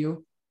York with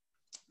you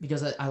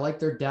because I like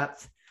their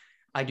depth.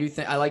 I do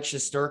think I like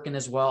Shesterkin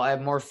as well. I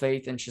have more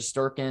faith in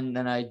Shesterkin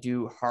than I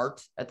do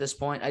Hart at this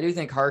point. I do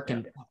think Hart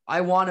can –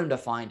 I want him to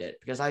find it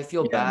because I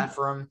feel bad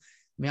for him.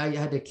 I mean, I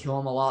had to kill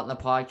him a lot in the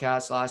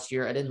podcast last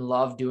year. I didn't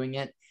love doing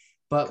it.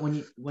 But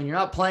when you're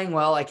not playing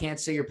well, I can't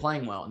say you're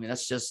playing well. I mean,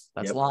 that's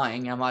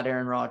lying. I'm not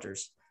Aaron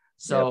Rodgers.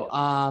 So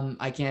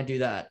I can't do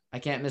that. I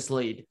can't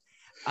mislead.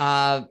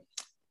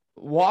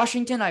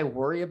 Washington, I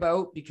worry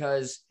about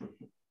because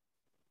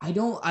I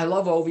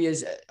love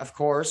Ovi, of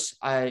course.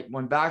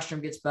 When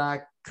Backstrom gets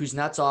back,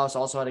 Kuznetsov's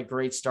also had a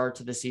great start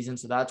to the season,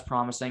 so that's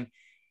promising.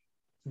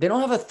 They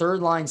don't have a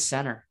third line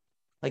center.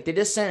 Like they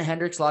just sent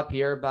Hendrix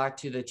Lapierre back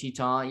to the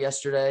Titan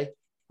yesterday,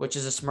 which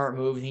is a smart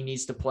move. He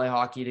needs to play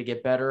hockey to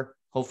get better.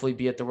 Hopefully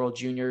be at the World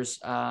Juniors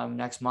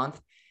next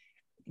month.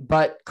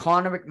 But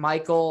Connor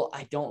McMichael,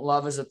 I don't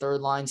love as a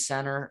third line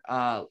center.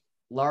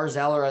 Lars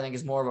Eller, I think,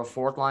 is more of a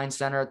fourth line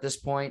center at this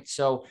point.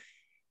 So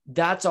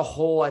that's a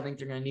hole I think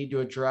they're going to need to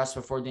address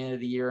before the end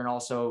of the year, and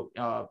also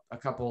a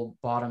couple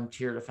bottom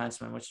tier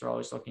defensemen, which they're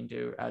always looking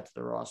to add to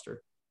the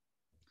roster.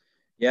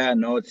 Yeah,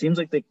 no, it seems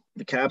like the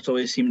Caps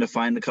always seem to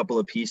find a couple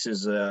of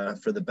pieces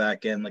for the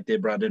back end. Like they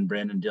brought in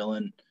Brandon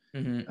Dillon.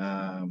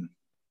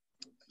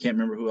 Can't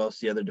remember who else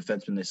the other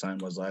defenseman they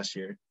signed was last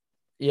year.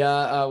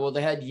 Yeah, well,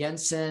 they had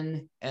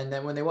Jensen, and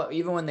then when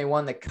they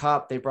won the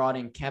cup, they brought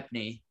in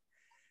Kempny.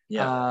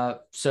 Yeah.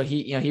 So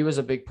he was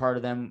a big part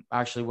of them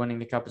actually winning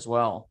the cup as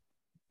well.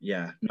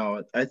 Yeah,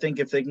 no, I think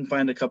if they can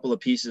find a couple of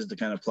pieces to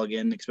kind of plug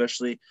in,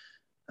 especially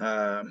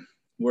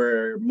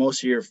where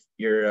most of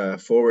your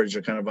forwards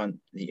are kind of on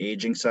the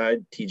aging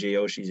side. TJ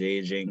Oshie's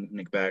aging,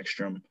 Nick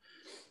Backstrom,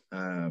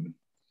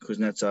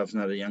 Kuznetsov's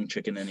not a young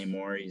chicken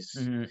anymore.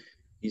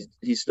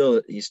 He's still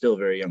a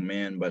very young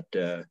man, but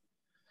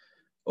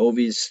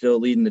Ovi's still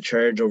leading the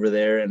charge over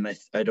there, and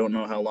I don't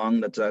know how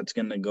long that's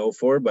going to go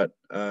for, but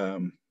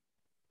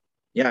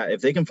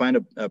if they can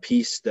find a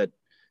piece that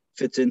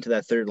fits into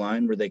that third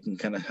line where they can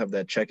kind of have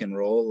that check and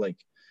roll, like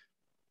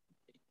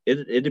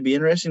it'd be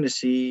interesting to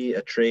see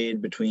a trade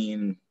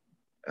between.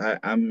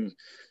 I'm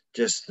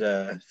just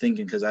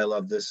thinking because I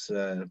love this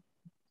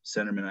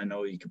centerman. I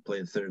know he could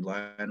play the third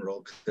line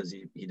role because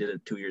he did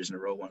it 2 years in a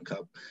row, one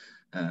cup.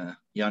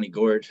 Yanni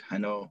Gourde, I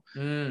know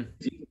if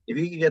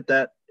you could get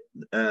that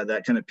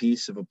kind of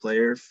piece of a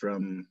player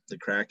from the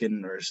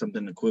Kraken or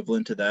something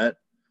equivalent to that,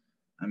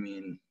 I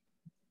mean,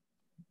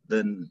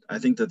 then I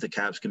think that the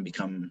Caps can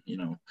become,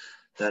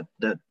 that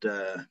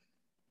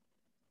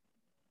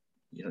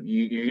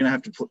you're gonna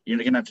have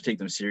to take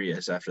them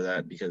serious after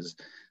that, because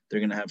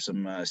they're gonna have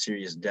some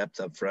serious depth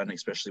up front,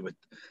 especially with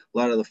a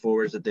lot of the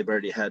forwards that they've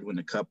already had win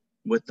the cup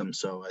with them.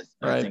 So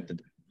I think that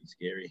it's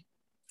scary.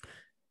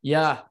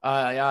 Yeah,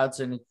 it's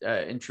an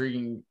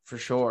intriguing for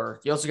sure.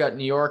 You also got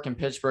New York and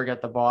Pittsburgh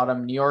at the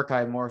bottom. New York, I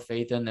have more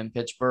faith in than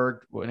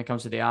Pittsburgh when it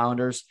comes to the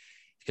Islanders,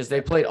 because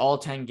they played all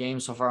 10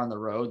 games so far on the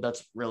road.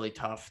 That's really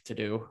tough to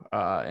do.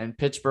 And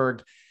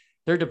Pittsburgh,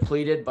 they're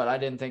depleted, but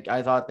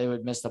I thought they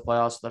would miss the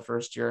playoffs the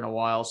first year in a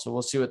while. So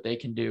we'll see what they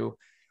can do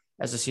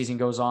as the season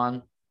goes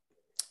on.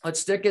 Let's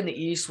stick in the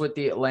East with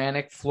the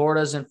Atlantic.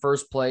 Florida's in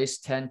first place,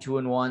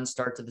 10-2-1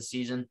 start to the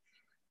season.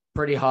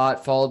 Pretty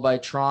hot, followed by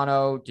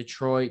Toronto,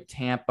 Detroit,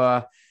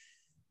 Tampa.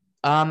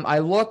 I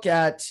look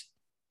at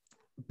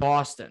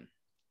Boston.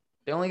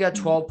 They only got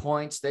 12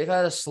 points. They've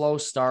had a slow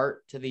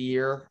start to the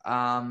year.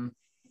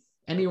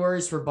 Any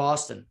worries for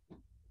Boston?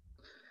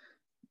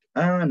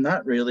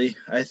 Not really.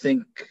 I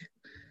think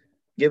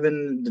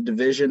given the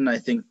division, I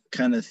think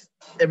kind of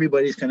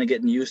everybody's kind of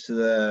getting used to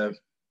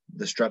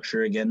the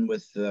structure again,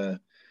 with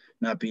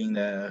not being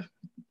the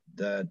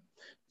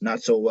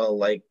not so well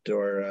liked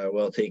or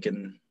well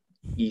taken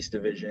East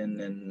Division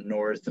and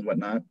North and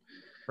whatnot.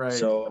 Right.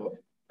 So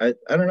I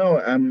don't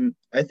know.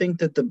 I think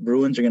that the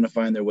Bruins are going to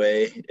find their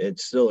way.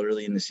 It's still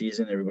early in the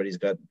season. Everybody's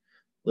got a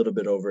little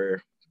bit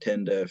over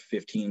 10 to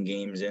 15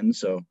 games in.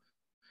 So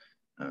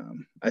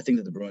I think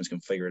that the Bruins can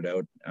figure it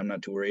out. I'm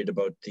not too worried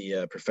about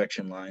the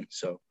perfection line.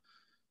 So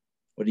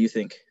what do you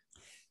think?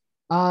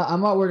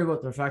 I'm not worried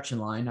about the perfection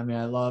line. I mean,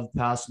 I love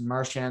Pastrnak.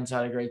 Marchand's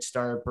had a great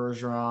start.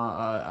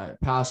 Bergeron,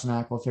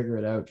 Pastrnak will figure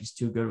it out. He's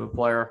too good of a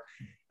player.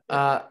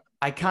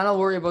 I kind of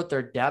worry about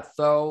their depth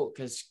though,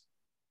 because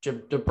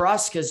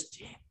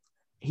DeBrusk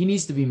he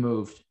needs to be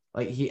moved.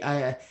 Like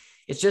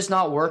it's just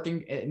not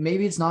working.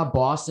 Maybe it's not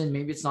Boston.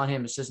 Maybe it's not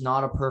him. It's just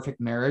not a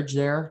perfect marriage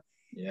there.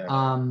 Yeah.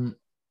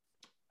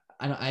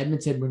 I know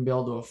Edmonton wouldn't be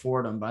able to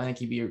afford him, but I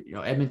think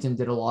Edmonton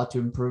did a lot to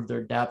improve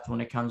their depth when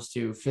it comes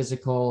to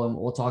physical, and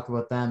we'll talk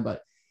about them,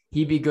 but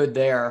he'd be good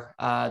there.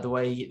 The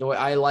way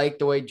I like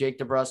the way Jake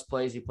DeBrusk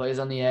plays. He plays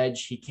on the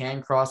edge. He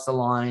can cross the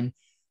line,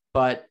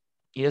 but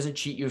he doesn't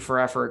cheat you for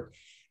effort.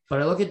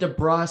 But I look at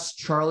DeBrusk,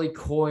 Charlie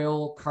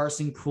Coyle,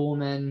 Carson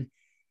Kuhlman.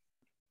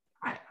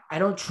 I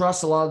don't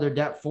trust a lot of their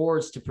depth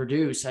forwards to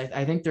produce.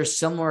 I think they're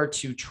similar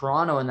to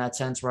Toronto in that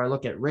sense, where I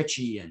look at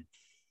Richie and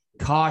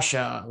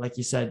Kasha, like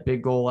you said,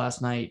 big goal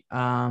last night.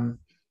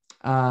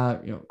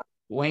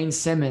 Wayne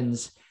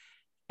Simmons,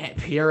 and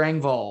Pierre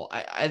Engvall.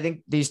 I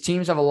think these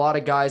teams have a lot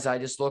of guys. I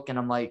just look and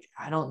I'm like,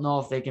 I don't know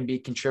if they can be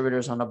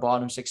contributors on the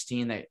bottom 6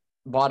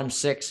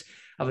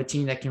 of a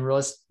team that can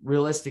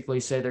realistically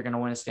say they're going to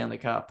win a Stanley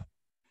Cup.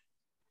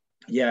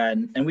 Yeah,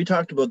 and we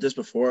talked about this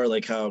before,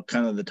 like how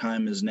kind of the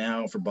time is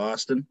now for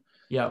Boston.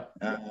 Yeah.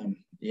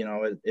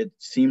 It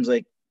seems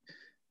like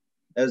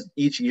as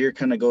each year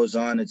kind of goes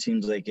on, it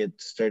seems like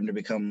it's starting to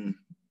become,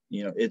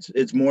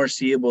 it's more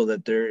seeable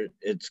that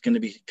it's going to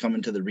be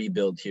coming to the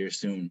rebuild here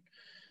soon.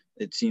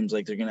 It seems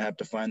like they're going to have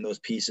to find those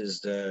pieces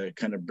to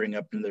kind of bring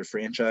up in their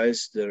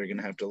franchise. They're going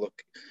to have to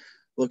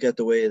look at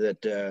the way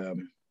that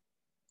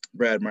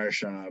Brad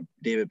Marchand,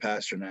 David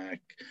Pastrnak,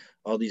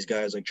 all these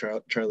guys like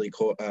Charlie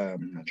Coyle,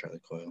 not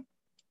Charlie Coyle.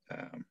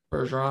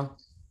 Bergeron?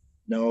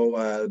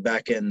 No,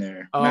 back end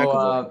there.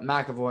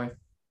 McAvoy.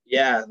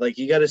 Yeah, like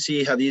you got to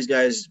see how these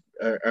guys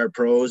are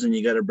pros, and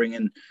you got to bring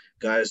in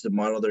guys to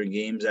model their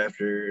games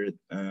after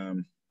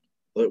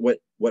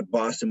what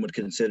Boston would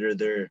consider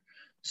their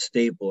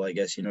staple, I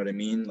guess. You know what I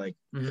mean? Like,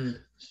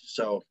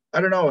 So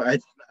I don't know.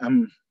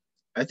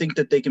 I think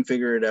that they can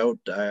figure it out.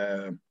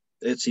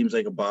 It seems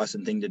like a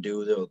Boston thing to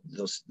do.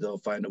 They'll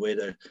find a way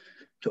to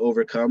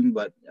overcome,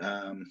 but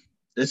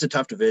it's a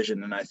tough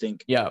division, and I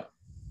think for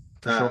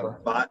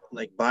sure.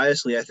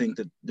 Biasly, I think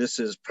that this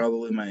is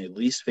probably my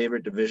least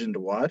favorite division to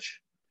watch.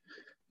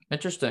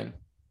 Interesting.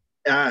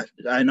 I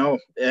know.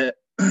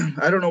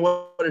 I don't know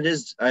what it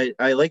is. I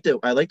like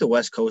the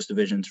West Coast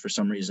divisions for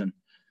some reason.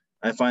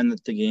 I find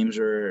that the games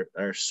are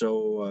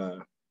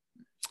so.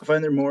 I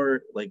find they're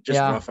more like just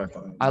rough.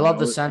 I love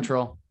the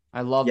Central.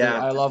 I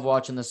love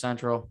watching the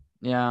Central.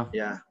 Yeah.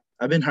 Yeah.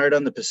 I've been hard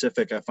on the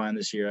Pacific, I find,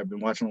 this year. I've been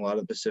watching a lot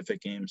of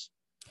Pacific games.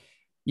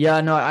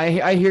 Yeah, no,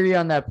 I hear you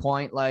on that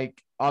point.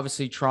 Like,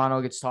 obviously,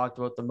 Toronto gets talked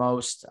about the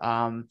most.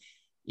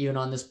 Even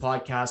on this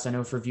podcast, I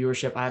know for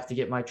viewership, I have to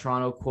get my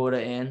Toronto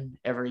quota in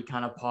every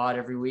kind of pod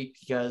every week,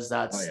 because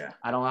that's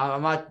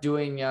I'm not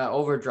doing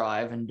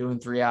overdrive and doing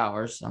 3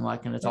 hours. I'm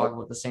not going to talk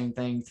about the same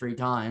thing 3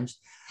 times.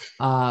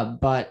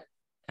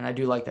 And I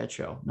do like that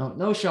show.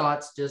 No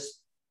shots,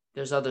 just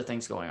there's other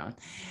things going on.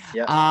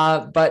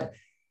 Yeah. But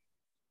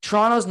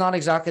Toronto's not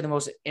exactly the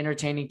most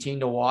entertaining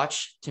team to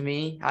watch to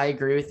me. I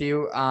agree with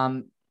you.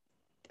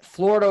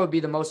 Florida would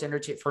be the most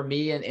entertaining for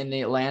me in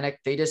the Atlantic.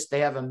 They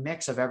have a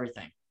mix of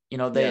everything.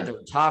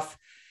 They're tough.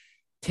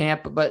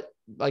 Tampa, but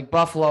like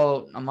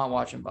Buffalo, I'm not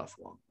watching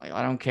Buffalo. Like,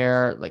 I don't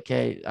care. Like,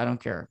 hey, I don't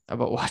care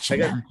about watching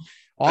them.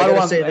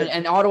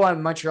 Ottawa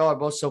and Montreal are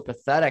both so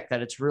pathetic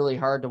that it's really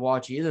hard to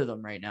watch either of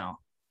them right now.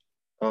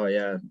 Oh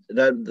yeah,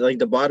 that like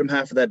the bottom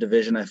half of that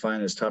division I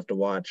find is tough to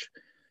watch.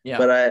 Yeah.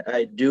 But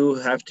I do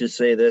have to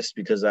say this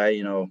because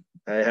I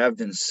have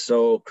been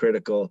so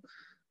critical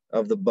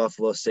of the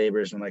Buffalo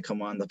Sabres when I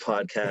come on the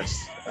podcast.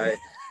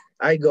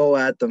 I go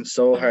at them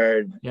so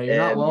hard, Yeah, you're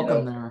not and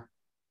welcome there.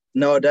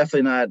 no,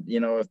 definitely not.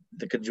 If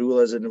the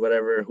Cajulas and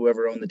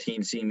whoever owned the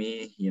team see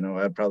me,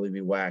 I'd probably be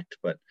whacked.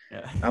 But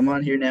Yeah. I'm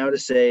on here now to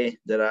say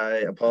that I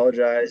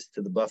apologize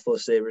to the Buffalo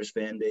Sabres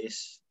fan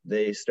base.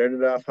 They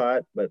started off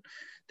hot, but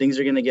things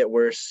are gonna get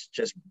worse.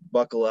 Just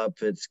buckle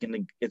up. It's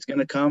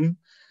gonna come.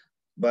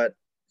 But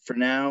for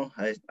now,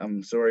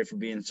 I'm sorry for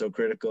being so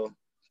critical,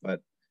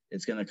 but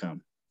it's gonna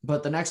come.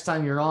 But the next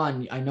time you're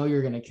on, I know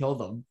you're gonna kill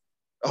them.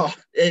 Oh,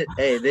 hey,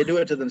 they do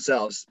it to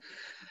themselves.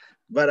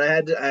 But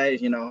I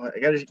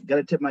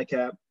gotta tip my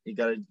cap. You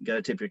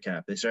gotta tip your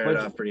cap. They started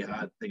off pretty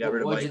hot. They got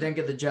rid of. What'd you think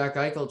of the Jack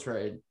Eichel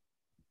trade?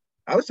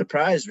 I was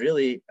surprised,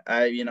 really.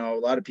 A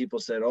lot of people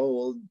said, "Oh,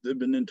 well, they've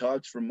been in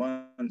talks for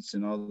months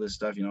and all this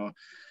stuff."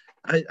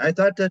 I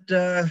thought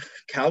that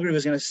Calgary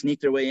was going to sneak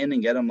their way in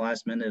and get him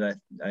last minute.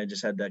 I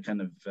just had that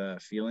kind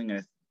of feeling.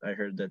 I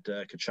heard that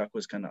Tkachuk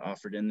was kind of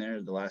offered in there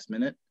at the last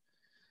minute.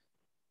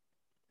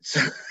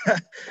 So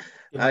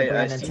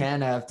Brandon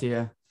Tanev to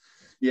you.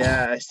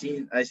 Yeah, I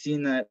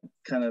seen that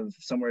kind of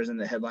somewhere in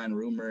the headline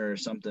rumor or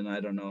something. I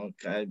don't know.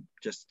 I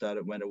just thought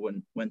it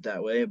went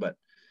that way, but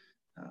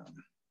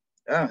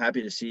I'm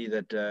happy to see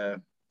that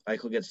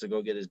Eichel gets to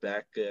go get his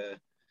back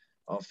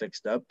all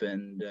fixed up,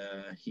 and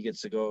he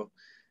gets to go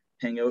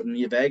hang out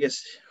in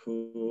Vegas.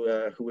 Who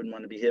wouldn't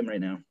want to be him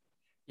right now?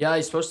 Yeah,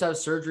 he's supposed to have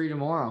surgery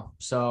tomorrow,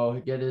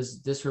 so get his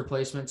disc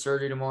replacement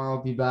surgery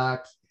tomorrow. Be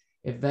back.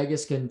 If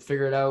Vegas can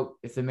figure it out,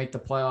 if they make the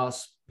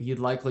playoffs, he'd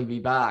likely be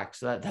back.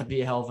 So that'd be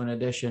a hell of an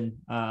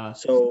addition.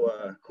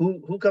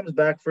 Who comes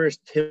back first,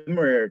 him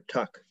or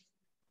Tuck?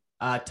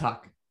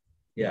 Tuck.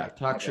 Yeah,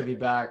 Tuck should be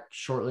back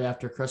shortly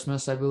after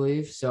Christmas, I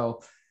believe.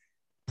 So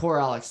poor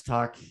Alex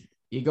Tuck.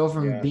 You go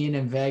from being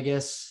in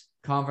Vegas,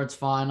 conference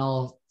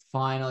final,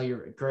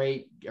 you're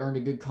great, earned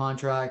a good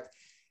contract.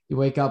 You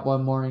wake up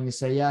one morning and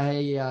say, yeah,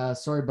 hey,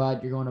 sorry,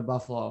 bud, you're going to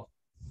Buffalo.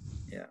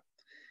 Yeah.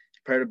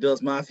 Part of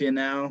Bill's Mafia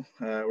now.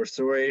 We're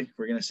sorry.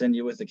 We're going to send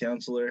you with the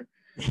counselor.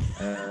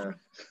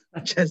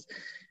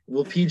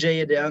 We'll PJ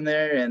you down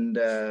there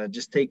and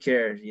just take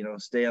care,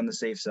 stay on the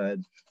safe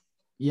side.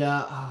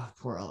 Yeah,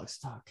 poor Alex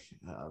Tuck.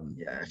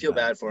 I feel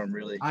bad for him,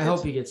 really. I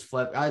hope he gets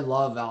flipped. I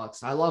love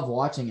Alex. I love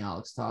watching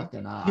Alex Tuck,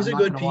 and he's a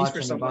good piece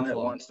for someone that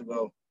wants to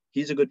go.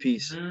 He's a good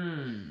piece.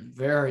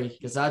 Very,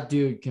 because that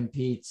dude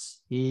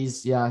competes. He'd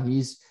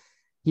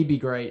be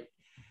great.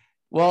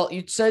 Well,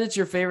 you said it's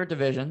your favorite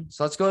division,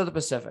 so let's go to the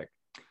Pacific.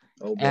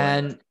 Oh, boy.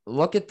 And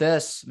look at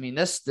this. I mean,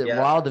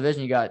 wild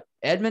division. You got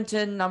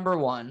Edmonton number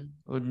 1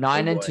 with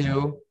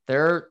 9-2.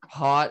 They're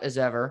hot as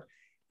ever.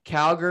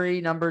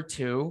 Calgary number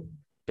 2.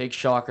 Big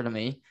shocker to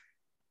me.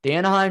 The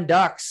Anaheim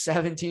Ducks,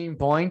 17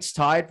 points,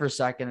 tied for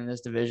second in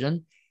this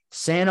division.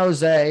 San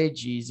Jose,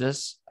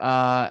 Jesus.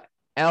 LA.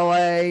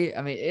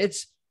 I mean,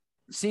 it's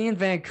seeing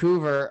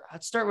Vancouver.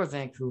 Let's start with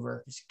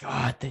Vancouver.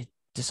 God, they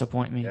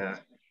disappoint me. Yeah,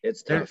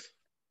 it's tough.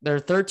 They're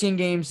 13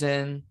 games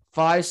in,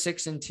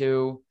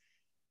 5-6-2,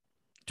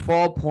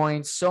 12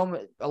 points.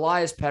 So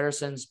Elias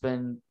Pettersson's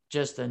been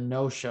just a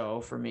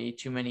no-show for me.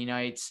 Too many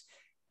nights.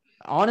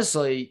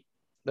 Honestly,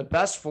 the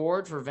best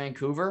forward for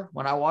Vancouver,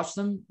 when I watch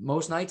them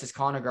most nights, is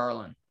Connor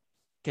Garland,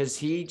 because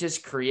he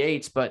just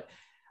creates. But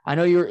I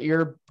know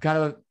you're kind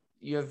of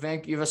you have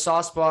a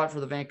soft spot for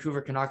the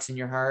Vancouver Canucks in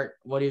your heart.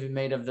 What have you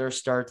made of their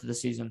start to the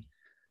season?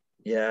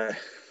 Yeah,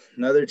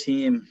 another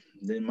team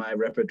in my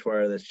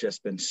repertoire that's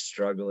just been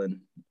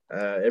struggling.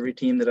 Every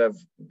team that I've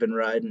been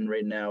riding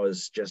right now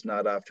is just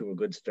not off to a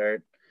good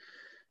start.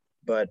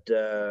 But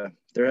there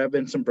have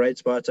been some bright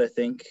spots, I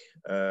think.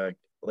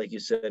 Like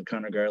you said,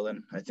 Connor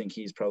Garland, I think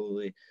he's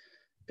probably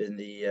been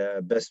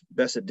the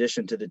best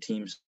addition to the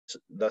team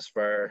thus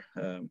far.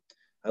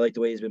 I like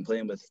the way he's been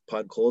playing with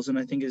Podkolzin,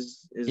 I think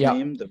is his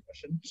name, the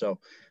Russian. So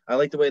I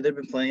like the way they've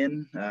been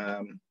playing.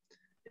 I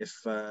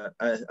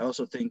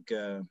also think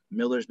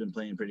Miller's been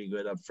playing pretty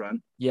good up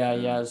front. Yeah,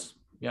 he has.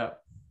 Yeah,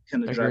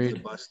 kind of drives the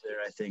bus there,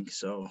 I think.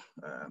 So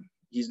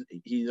he's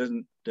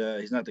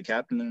not the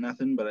captain or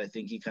nothing, but I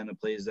think he kind of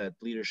plays that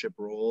leadership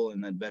role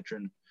and that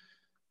veteran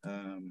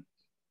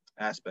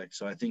aspect.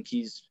 So I think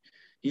he's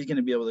going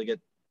to be able to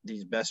get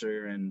these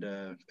Besser and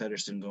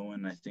Pettersson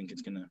going. I think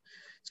it's gonna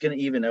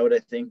even out, I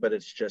think, but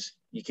it's just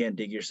you can't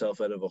dig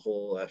yourself out of a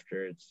hole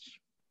after it's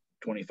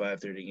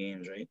 25, 30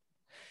 games, right?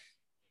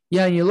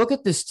 Yeah, and you look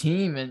at this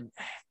team, and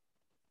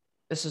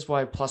this is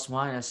why plus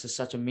minus is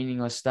such a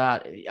meaningless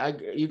stat.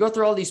 You go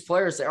through all these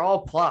players; they're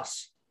all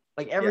plus.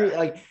 Like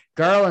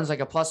Garland's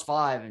like a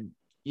 +5, and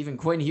even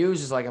Quinn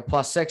Hughes is like a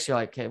 +6. You're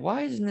like, okay,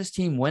 why isn't this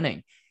team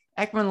winning?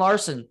 Ekman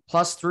Larson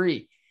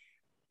 +3,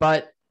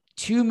 but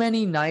too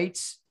many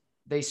nights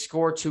they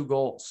score 2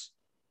 goals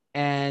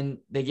and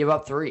they give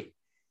up 3.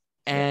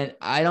 And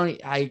I don't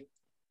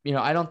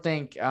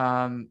think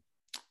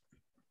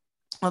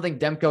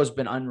Demko's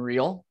been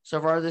unreal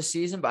so far this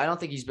season, but I don't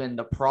think he's been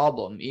the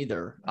problem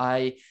either.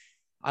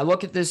 I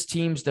look at this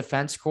team's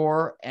defense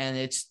core, and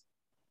it's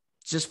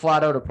just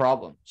flat out a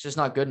problem. It's just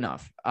not good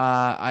enough.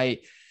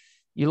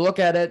 You look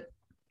at it,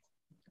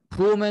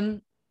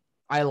 Poolman,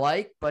 I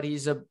like, but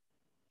he's a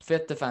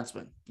fifth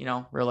defenseman,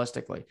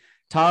 realistically.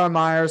 Tyler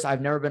Myers,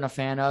 I've never been a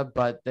fan of,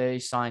 but they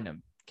signed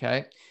him.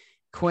 Okay.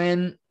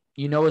 Quinn,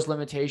 his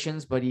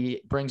limitations, but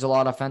he brings a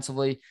lot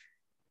offensively.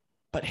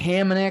 But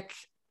Hamonic,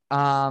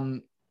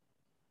 and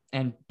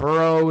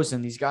Burrows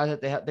and these guys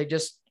that they have,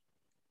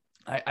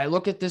 I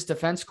look at this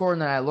defense core,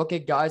 and then I look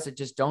at guys that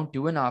just don't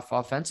do enough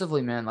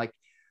offensively, man. Like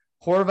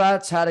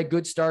Horvat's had a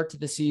good start to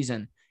the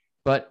season,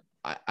 but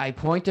I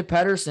point to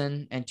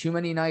Pettersson, and too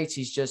many nights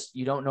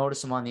you don't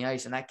notice him on the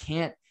ice. And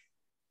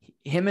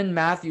him and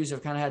Matthews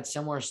have kind of had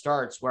similar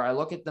starts where I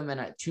look at them, and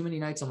at too many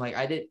nights I'm like,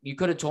 you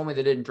could have told me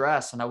they didn't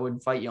dress and I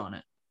wouldn't fight you on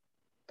it.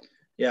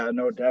 Yeah,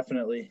 no,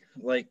 definitely.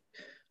 Like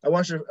I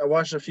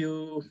watched a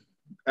few,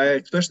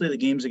 especially the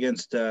games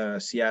against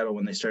Seattle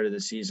when they started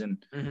the season.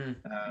 Mm-hmm.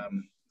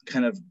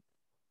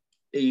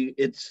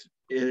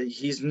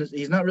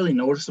 He's not really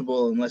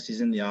noticeable unless he's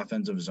in the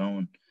offensive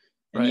zone,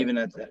 and right.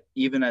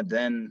 even at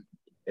then,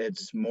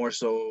 it's more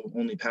so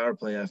only power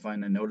play I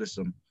find I notice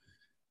him.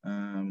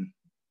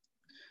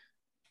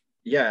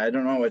 Yeah, I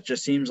don't know. It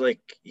just seems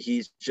like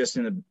he's just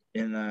in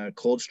a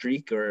cold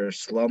streak or a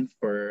slump,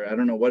 or I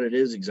don't know what it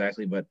is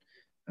exactly, but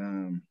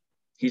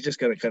he's just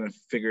got to kind of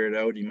figure it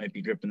out. He might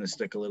be gripping the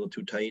stick a little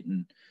too tight,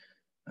 and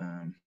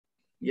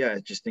I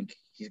just think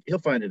he'll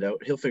find it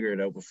out. He'll figure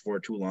it out before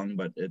too long,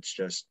 but it's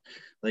just,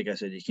 like I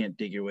said, you can't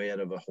dig your way out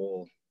of a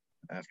hole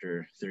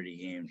after 30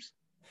 games.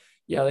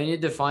 Yeah, they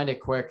need to find it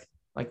quick.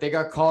 Like they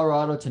got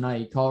Colorado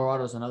tonight.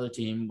 Colorado's another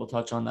team we'll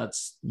touch on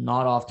that's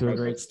not off to a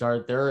great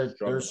start.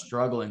 They're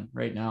struggling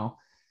right now.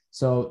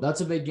 So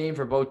that's a big game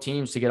for both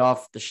teams to get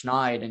off the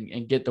schneid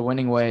and get the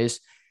winning ways.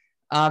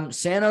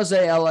 San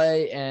Jose,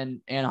 LA,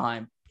 and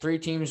Anaheim. 3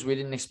 teams we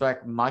didn't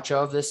expect much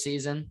of this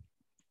season.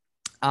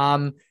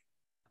 Of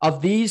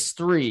these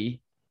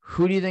 3,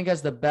 who do you think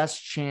has the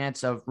best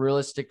chance of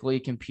realistically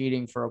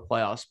competing for a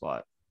playoff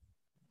spot?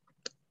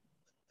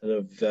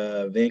 Of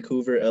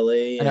Vancouver,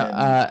 LA,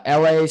 and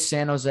LA,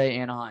 San Jose,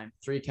 Anaheim.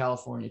 3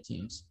 California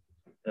teams.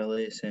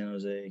 LA, San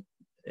Jose,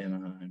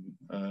 Anaheim.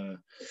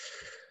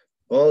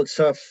 Well, it's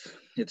tough.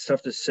 It's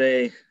tough to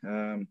say.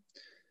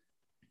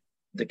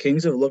 The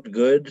Kings have looked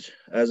good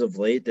as of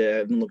late. They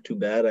haven't looked too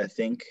bad, I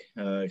think,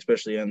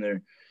 especially on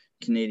their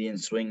Canadian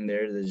swing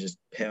there. They just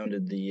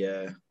pounded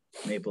the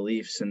Maple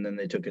Leafs, and then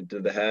they took it to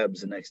the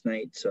Habs the next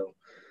night. So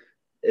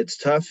it's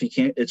tough.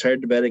 It's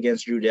hard to bet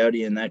against Drew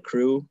Doughty and that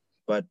crew.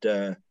 But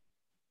for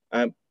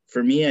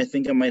me, I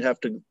think I might have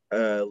to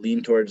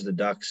lean towards the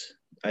Ducks.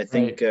 I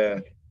think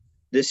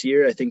this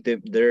year, I think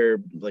they're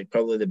like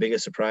probably the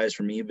biggest surprise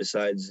for me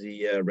besides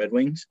the Red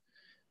Wings,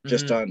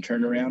 just on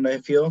turnaround, I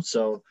feel.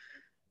 So,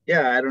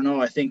 yeah, I don't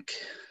know. I think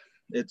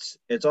it's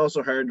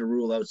also hard to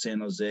rule out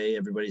San Jose.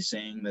 Everybody's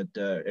saying that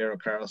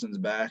Erik Karlsson's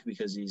back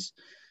because he's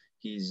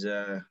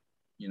the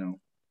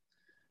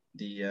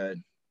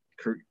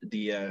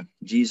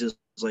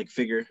Jesus-like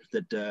figure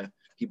that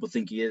people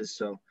think he is.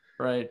 So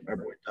our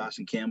boy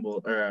Dawson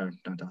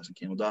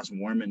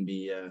Warman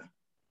be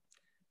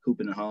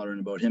hooping and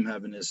hollering about him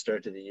having his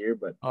start to the year.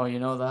 But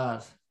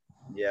that.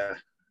 Yeah,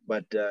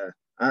 but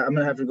I'm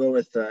gonna have to go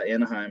with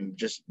Anaheim.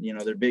 Just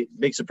they're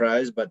big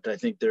surprise, but I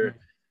think they're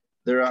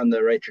on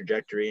the right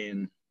trajectory,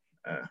 and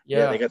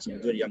they got some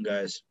good young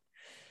guys.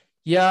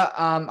 Yeah,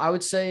 I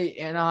would say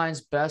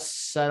Anaheim's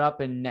best set up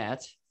in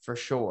net for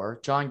sure.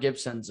 John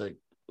Gibson's a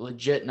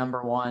legit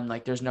number 1.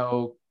 Like there's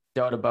no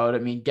doubt about it.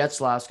 I mean,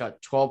 Getzlaf's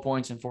got 12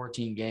 points in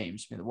 14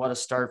 games. I mean, what a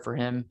start for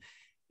him.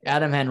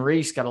 Adam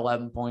Henrique's got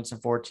 11 points in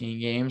 14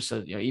 games.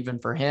 So, even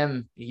for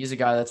him, he's a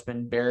guy that's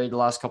been buried the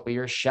last couple of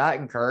years.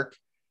 Shattenkirk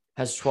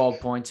has 12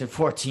 points in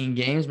 14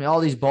 games. I mean, all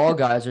these ball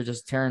guys are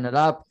just tearing it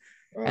up.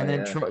 And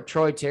then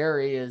Troy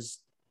Terry is,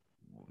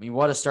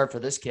 what a start for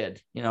this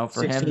kid, for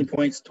 16 him.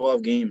 points,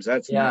 12 games.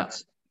 That's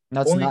nuts.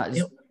 That's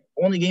nuts.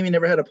 Only game he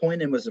never had a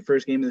point in was the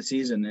first game of the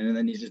season, and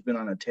then he's just been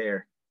on a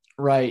tear.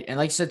 Right. And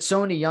like I said,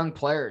 so many young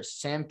players: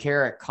 Sam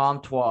Carrick,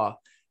 Comtois,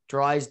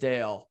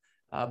 Drysdale,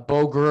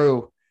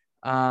 Bougru,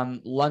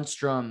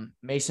 Lundstrom,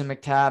 Mason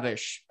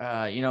McTavish,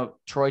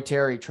 Troy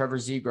Terry, Trevor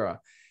Zegras.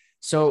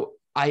 So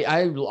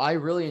I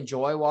really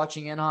enjoy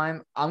watching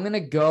Anaheim. I'm going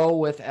to go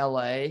with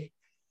LA.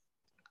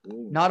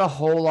 Ooh. Not a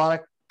whole lot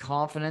of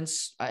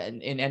confidence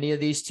in any of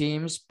these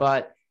teams,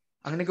 but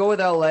I'm going to go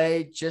with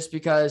LA just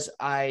because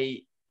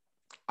I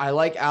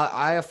like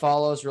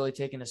Iafallo's really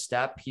taking a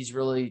step. He's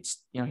really,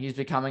 he's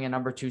becoming a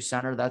number 2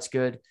 center. That's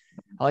good.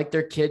 I like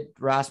their kid,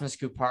 Rasmus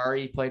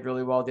Kupari. He played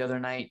really well the other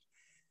night.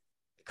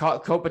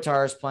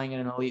 Kopitar is playing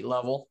at an elite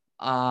level.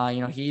 I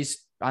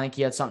think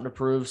he had something to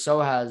prove.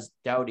 So has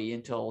Doughty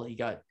until he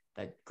got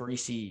that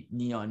greasy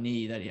knee on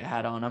knee that he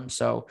had on him.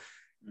 So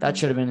that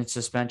should have been in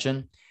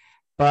suspension.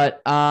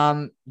 But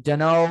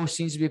Danault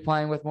seems to be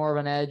playing with more of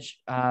an edge.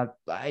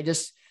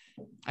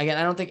 Again,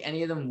 I don't think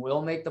any of them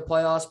will make the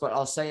playoffs, but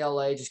I'll say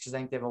LA just because I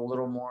think they have a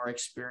little more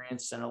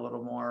experience and a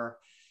little more,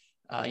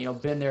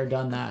 been there,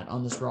 done that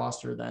on this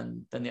roster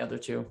than the other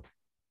 2.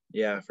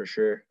 Yeah, for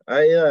sure.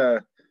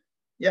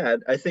 Yeah,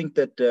 I think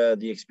that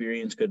the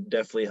experience could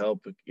definitely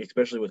help,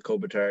 especially with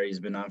Kopitar. He's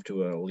been off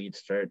to a lead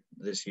start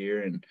this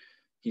year, and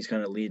he's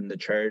kind of leading the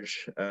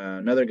charge.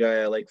 Another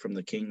guy I like from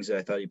the Kings,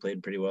 I thought he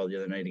played pretty well the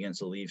other night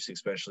against the Leafs,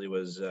 especially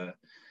was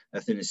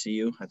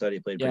Athanasiou. I thought he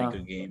played a pretty Yeah.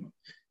 good game.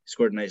 He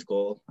scored a nice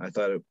goal. I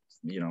thought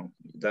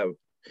that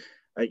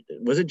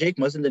was it Jake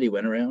Muzzin that he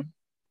went around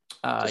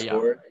to Yeah.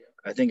 score.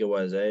 I think it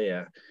was.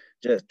 Yeah,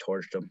 just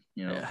torched him.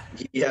 Yeah.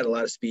 He had a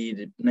lot of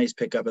speed. Nice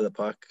pickup of the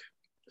puck.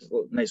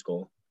 Nice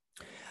goal.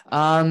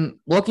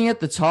 Looking at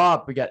the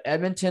top, we got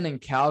Edmonton and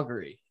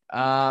Calgary.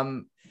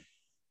 And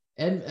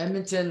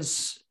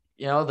Edmonton's,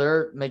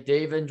 they're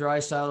McDavid and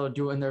Draisaitl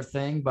doing their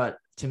thing, but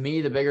to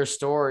me, the bigger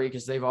story,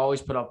 because they've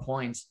always put up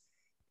points,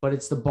 but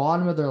it's the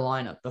bottom of their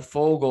lineup, the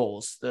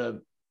Fogels,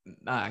 the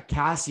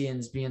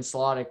Cassian's being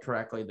slotted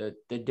correctly,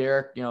 the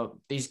Derek,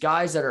 these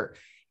guys that are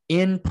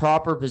in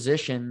proper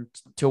position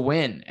to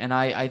win. And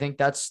I think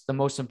that's the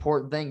most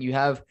important thing. You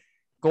have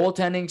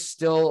goaltending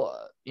still,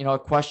 a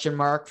question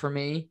mark for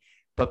me,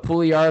 but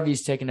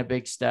Puljujarvi's taken a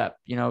big step.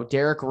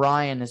 Derek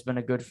Ryan has been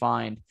a good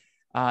find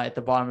at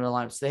the bottom of the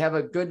lineup. So they have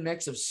a good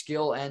mix of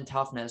skill and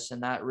toughness,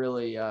 and that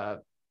really,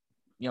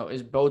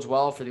 bodes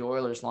well for the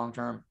Oilers long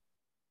term.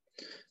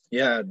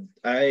 Yeah,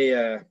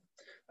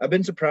 I've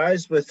been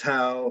surprised with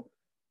how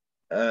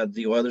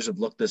the Oilers have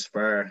looked this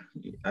far.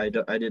 I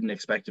didn't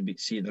expect to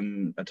see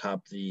them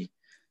atop the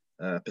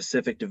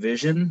Pacific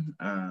Division.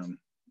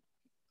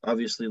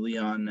 Obviously,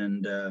 Leon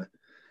and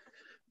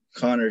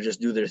Connor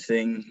just do their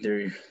thing.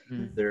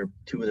 They're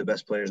two of the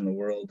best players in the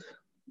world.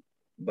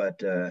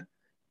 But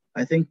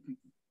I think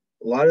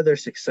a lot of their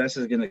success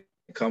is going to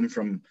come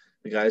from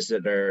the guys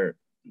that are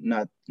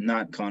not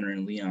Connor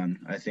and Leon.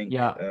 I think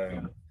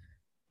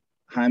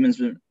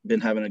Hyman's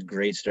been having a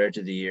great start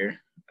to the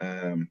year.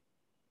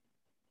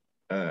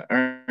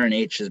 Aaron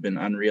H has been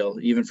unreal,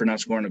 even for not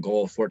scoring a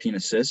goal, 14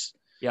 assists.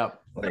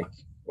 Yep. Like,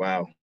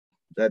 wow.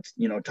 That's,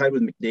 tied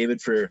with McDavid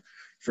for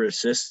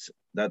assists.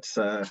 That's,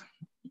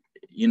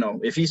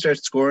 if he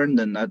starts scoring,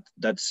 then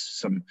that's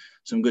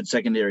some good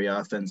secondary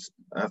offense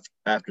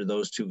after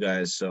those two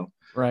guys. So,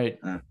 right.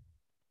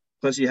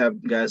 Plus you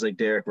have guys like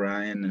Derek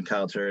Ryan and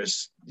Kyle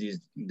Turris,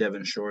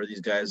 Devin Shore,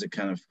 these guys that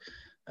kind of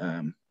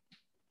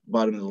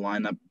bottom of the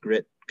lineup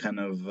grit kind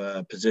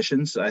of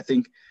positions. I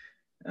think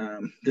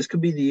this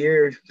could be the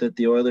year that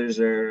the Oilers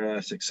are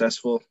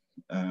successful,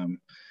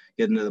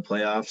 get into the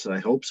playoffs. I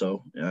hope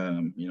so.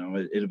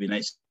 It'll be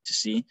nice to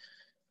see.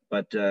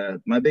 But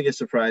my biggest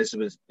surprise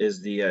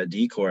is the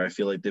D-core. I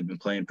feel like they've been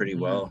playing pretty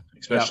well,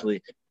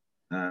 especially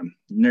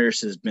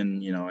Nurse has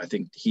been, I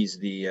think he's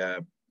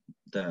the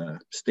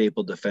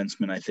staple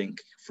defenseman, I think,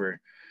 for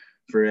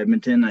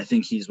Edmonton. I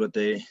think he's what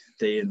they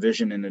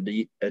envision in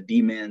a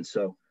D-man.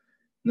 So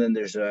then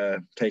there's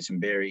Tyson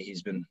Barrie.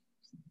 He's been,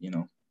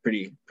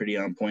 pretty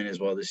on point as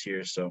well this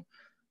year. So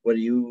what do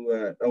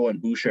you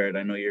and Bouchard,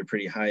 I know you're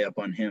pretty high up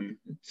on him.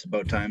 It's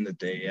about time that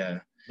they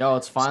no,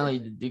 it's finally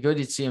good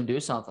to see him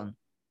do something.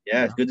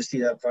 Yeah, it's good to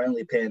see that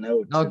finally paying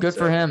out. No, good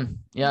for him.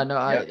 Yeah, no,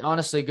 I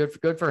honestly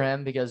good for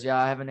him, because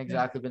I haven't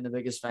exactly been the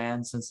biggest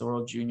fan since the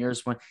World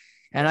Juniors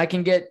and I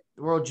can get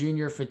World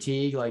Junior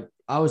fatigue. Like,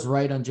 I was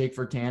right on Jake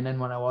Virtanen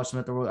when I watched him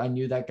at the World. I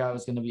knew that guy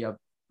was going to be a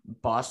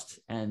bust,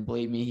 and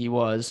believe me, he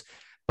was.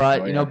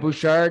 But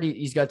Bouchard,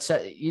 he's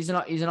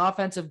an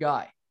offensive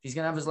guy. He's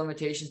going to have his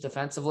limitations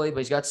defensively, but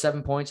he's got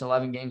 7 points in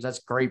 11 games. That's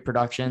great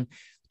production.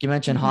 You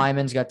mentioned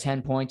Hyman's got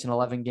 10 points in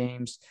 11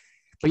 games.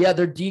 But yeah,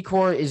 their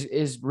D-core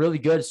is really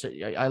good. So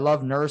I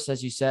love Nurse,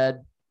 as you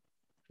said.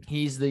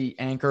 He's the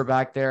anchor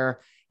back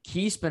there.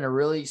 Keith's been a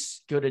really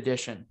good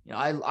addition.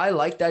 I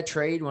like that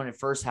trade when it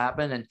first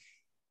happened, and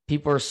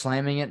people are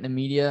slamming it in the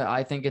media.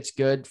 I think it's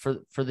good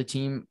for the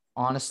team,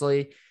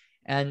 honestly.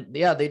 And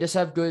yeah, they just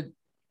have good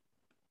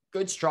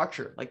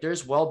structure. Like,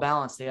 there's well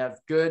balanced. They have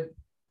good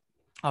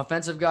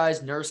offensive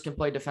guys. Nurse can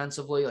play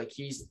defensively. Like,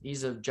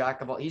 he's a jack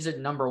of all. He's a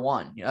number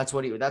one. That's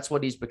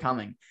what he's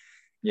becoming.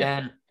 Yeah.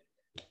 And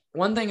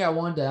one thing I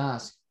wanted to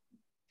ask,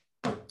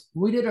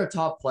 we did our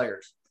top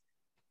players.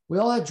 We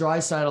all had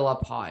Draisaitl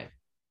up high,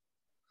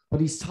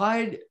 but he's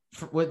tied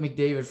with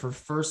McDavid for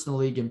first in the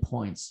league in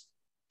points.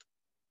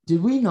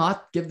 Did we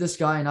not give this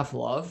guy enough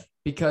love?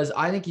 Because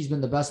I think he's been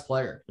the best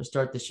player to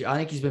start this year. I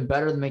think he's been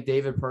better than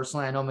McDavid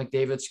personally. I know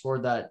McDavid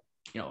scored that,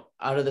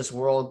 out of this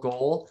world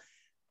goal,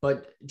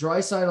 but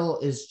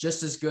Draisaitl is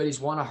just as good. He's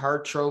won a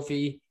Hart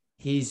Trophy.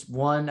 He's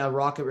won a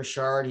Rocket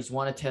Richard. He's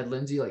won a Ted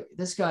Lindsay. Like,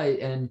 this guy,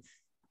 and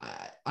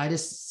I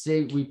just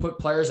say we put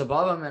players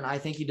above him, and I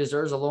think he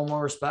deserves a little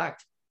more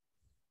respect.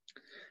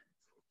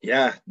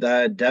 Yeah,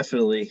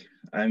 definitely.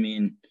 I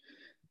mean,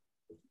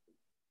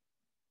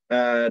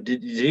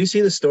 did you see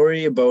the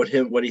story about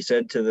him, what he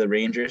said to the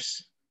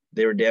Rangers?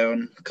 They were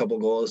down a couple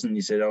goals, and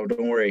he said, "Oh,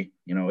 don't worry,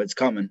 it's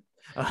coming."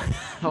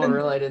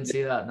 Really? I didn't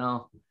see that.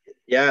 No.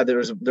 Yeah, there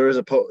was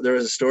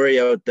a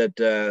story out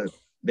that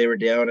they were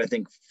down, I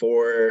think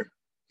 4-1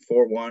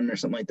 or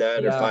something like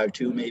that, or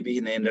 5-2 maybe,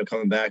 and they ended up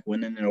coming back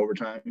winning in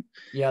overtime.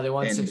 Yeah, they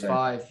won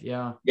 6-5.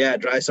 Yeah. Yeah,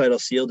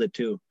 Draisaitl sealed it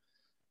too.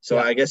 So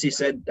I guess he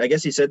said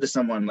to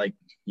someone like,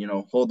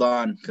 hold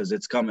on because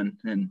it's coming,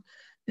 and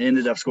he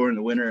ended up scoring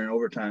the winner in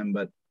overtime.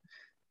 But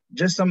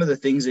just some of the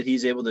things that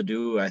he's able to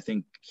do, I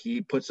think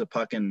he puts the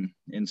puck in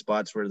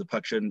spots where the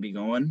puck shouldn't be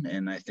going.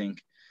 And I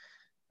think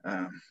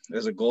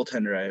as a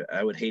goaltender,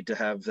 I would hate to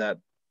have that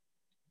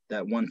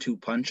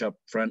 1-2 punch up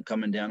front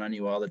coming down on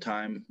you all the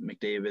time,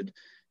 McDavid,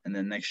 and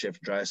then next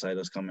shift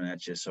Draisaitl's coming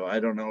at you. So I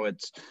don't know.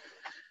 It's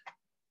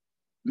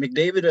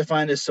McDavid I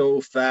find is so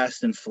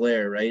fast and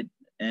flair, right?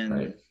 And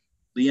Right.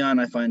 Leon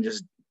I find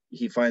just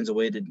he finds a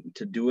way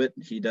to do it.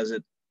 He does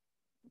it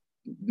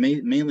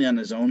mainly on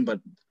his own, but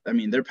I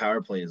mean their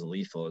power play is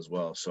lethal as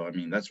well. So I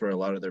mean that's where a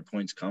lot of their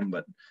points come.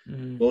 But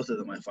both of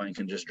them I find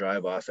can just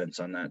drive offense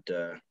on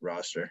that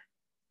roster.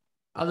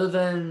 Other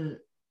than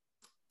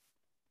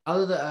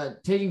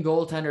taking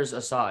goaltenders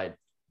aside,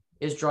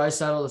 is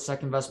Draisaitl the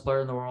second best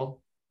player in the world?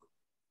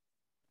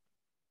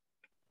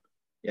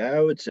 Yeah,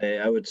 I would say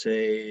I'd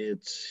say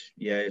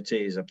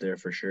he's up there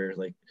for sure.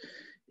 Like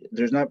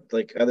there's not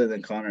like other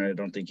than Connor, I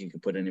don't think you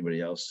could put anybody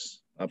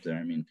else up there.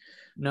 I mean,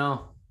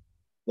 No.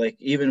 like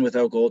even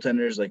without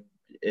goaltenders, like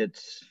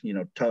it's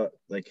tough.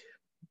 Like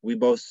we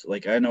both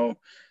like I know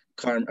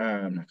not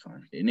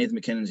Connor. Nathan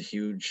MacKinnon's a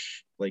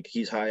huge like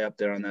he's high up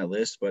there on that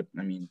list, but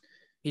I mean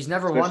he's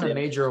never won a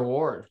major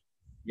award.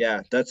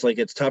 Yeah, that's like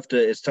it's tough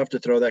to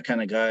throw that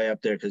kind of guy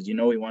up there because he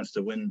wants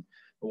to win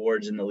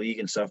awards in the league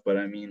and stuff. But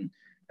I mean,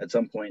 at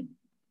some point,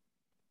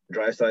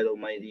 Draisaitl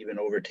might even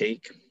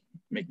overtake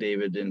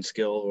McDavid in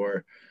skill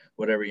or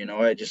whatever.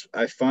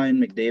 I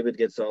find McDavid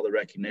gets all the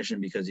recognition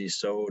because he's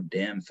so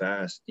damn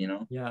fast.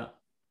 Yeah.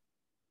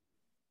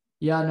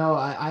 Yeah, no,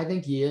 I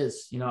think he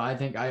is. I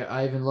think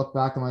I even look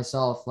back at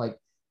myself. Like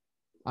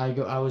I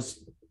think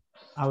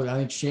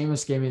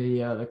Seamus gave me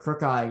the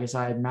crook eye. I guess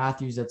I had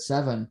Matthews at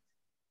 7.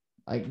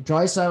 Like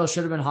Draisaitl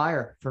should have been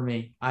higher for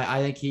me.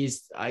 I think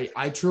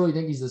I truly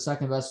think he's the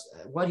second best.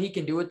 What he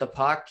can do with the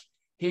puck,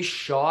 his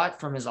shot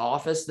from his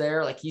office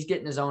there, like he's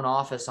getting his own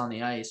office on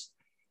the ice,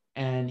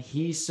 and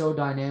he's so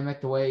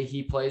dynamic the way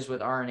he plays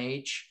with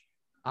RNH.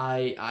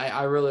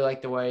 I really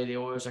like the way the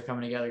Oilers are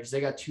coming together because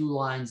they got 2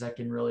 lines that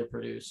can really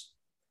produce.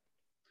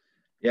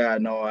 Yeah,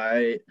 no,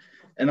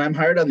 I'm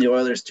hard on the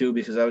Oilers too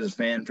because I was a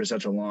fan for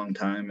such a long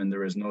time and there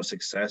was no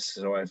success,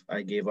 so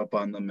I gave up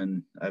on them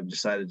and I've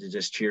decided to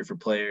just cheer for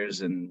players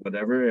and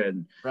whatever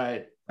and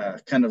right,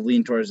 kind of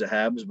lean towards the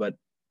Habs. But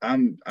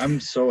I'm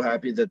so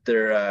happy that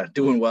they're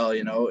doing well,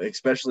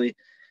 especially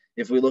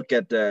if we look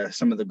at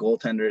some of the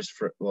goaltenders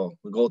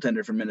the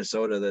goaltender from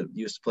Minnesota that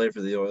used to play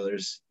for the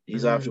Oilers,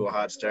 he's off to a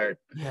hot start.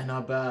 Yeah,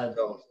 not bad.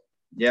 So,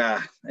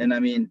 yeah, and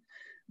I mean,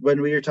 when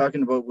we were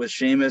talking about with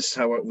Seamus,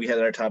 how we had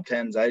our top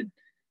 10s,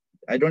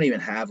 I don't even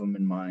have him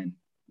in mind.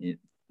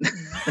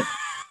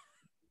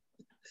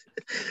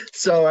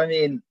 So, I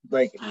mean,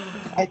 like,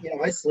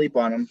 I sleep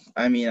on him.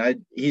 I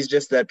mean, he's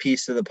just that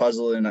piece to the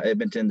puzzle in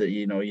Edmonton that,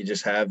 you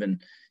just have,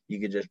 and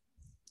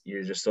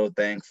you're just so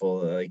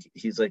thankful. Like,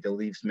 he's like the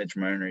Leafs Mitch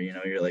Marner,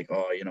 you're like,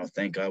 oh,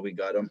 thank God we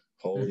got him.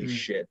 Holy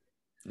shit.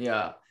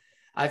 Yeah.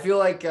 I feel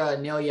like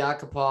Neil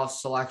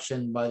Yakupov's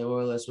selection by the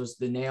Oilers was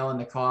the nail in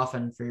the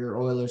coffin for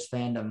your Oilers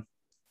fandom.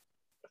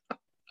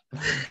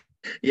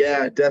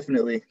 Yeah,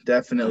 definitely.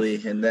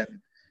 And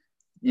then,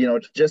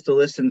 just to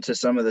listen to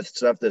some of the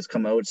stuff that's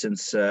come out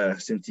since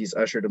he's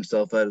ushered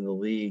himself out of the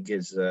league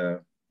is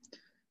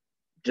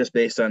just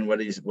based on what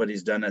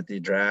he's done at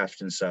the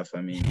draft and stuff. I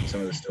mean,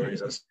 some of the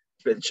stories of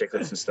spitting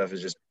chicklets and stuff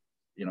is just,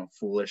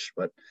 foolish.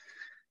 But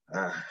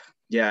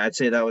yeah, I'd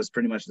say that was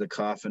pretty much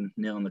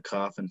nail in the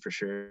coffin for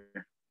sure.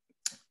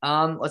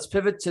 Let's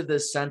pivot to the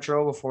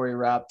Central before we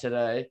wrap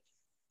today.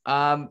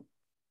 So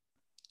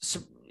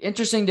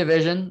interesting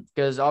division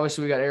because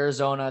obviously we got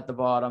Arizona at the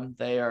bottom.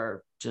 They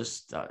are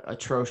just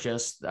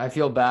atrocious. I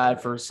feel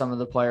bad for some of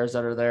the players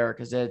that are there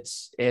because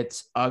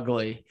it's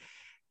ugly.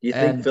 Do you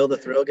think Phil the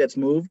Thrill gets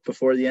moved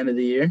before the end of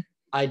the year?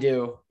 I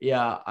do.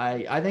 Yeah.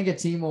 I think a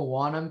team will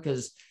want him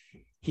because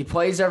he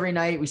plays every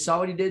night. We saw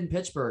what he did in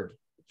Pittsburgh.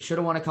 He should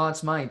have won a Conn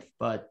Smythe,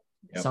 but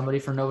somebody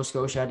from Nova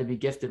Scotia had to be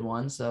gifted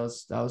one. So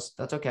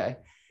that's okay.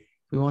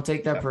 We won't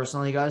take that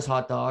personally. He got his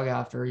hot dog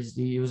after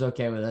he was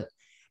okay with it.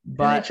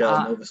 But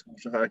NHL, Nova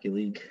Scotia Hockey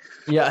League.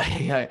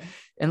 Yeah.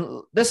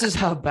 And this is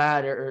how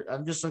bad.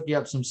 I'm just looking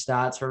up some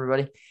stats for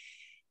everybody.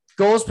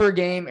 Goals per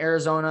game,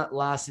 Arizona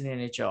last in the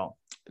NHL.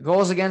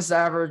 Goals against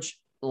average,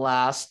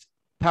 last.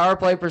 Power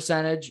play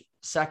percentage,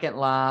 second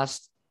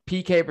last.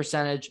 PK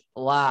percentage,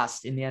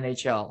 last in the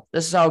NHL.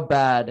 This is how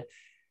bad.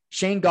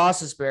 Shane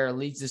Gostisbehere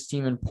leads this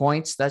team in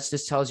points. That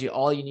just tells you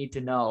all you need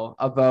to know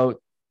about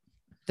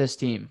this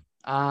team.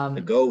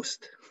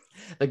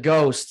 The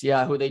Ghost,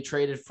 yeah, who they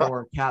traded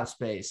for cap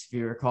space, if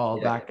you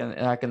recall, back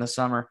in the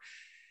summer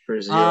for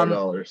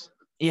 $0.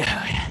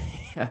 Yeah.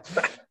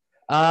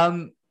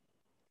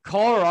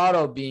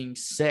 Colorado being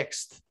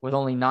 6th with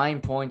only 9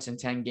 points in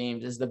 10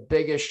 games is the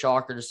biggest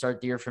shocker to start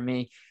the year for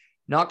me.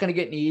 Not going to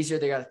get any easier.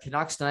 They got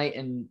Canucks tonight,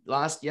 and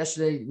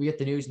yesterday we get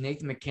the news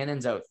Nathan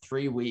MacKinnon's out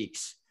 3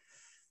 weeks.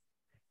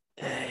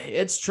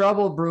 It's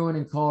trouble brewing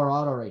in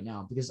Colorado right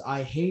now because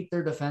I hate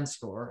their defense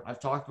score. I've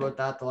talked about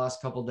that the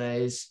last couple of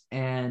days,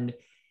 and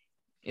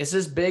it's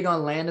just big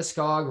on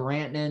Landeskog,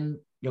 Rantanen.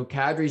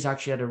 Kadri's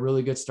actually had a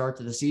really good start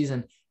to the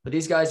season, but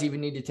these guys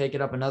even need to take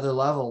it up another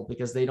level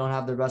because they don't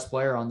have their best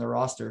player on their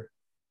roster.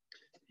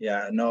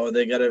 Yeah, no,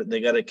 they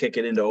gotta kick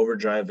it into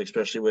overdrive,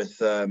 especially with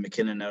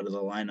McKinnon out of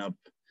the lineup.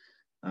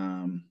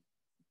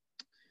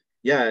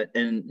 Yeah,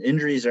 and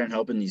injuries aren't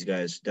helping these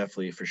guys,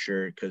 definitely for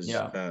sure. Because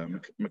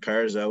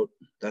Makar's out,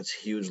 that's a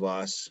huge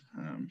loss.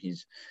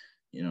 He's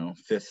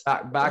fifth.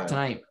 Back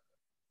tonight.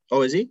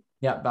 Oh, is he?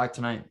 Yeah, back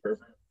tonight.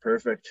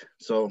 Perfect.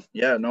 So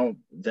yeah, no,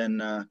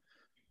 then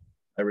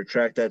I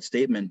retract that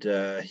statement.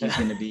 He's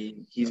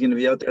gonna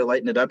be out there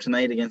lighting it up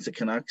tonight against the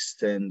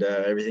Canucks, and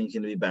everything's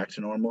gonna be back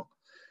to normal.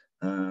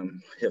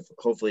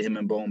 Hopefully him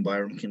and Bowen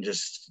Byram can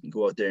just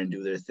go out there and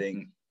do their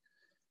thing.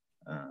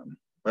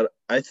 But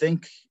I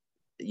think,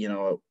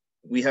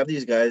 we have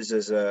these guys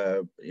as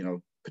a,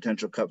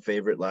 potential cup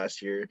favorite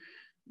last year.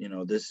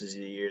 This is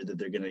the year that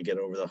they're going to get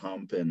over the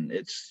hump, and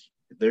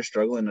they're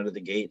struggling out of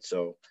the gate.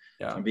 So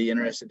I'd be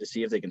interested to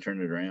see if they can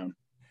turn it around.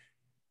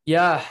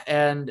 Yeah.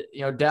 And,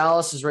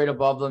 Dallas is right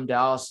above them.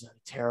 Dallas,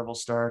 terrible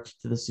start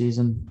to the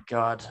season.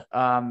 God.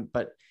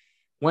 But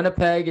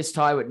Winnipeg is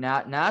tied with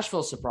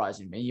Nashville,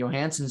 surprising me.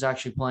 Johansson's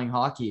actually playing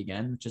hockey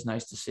again, which is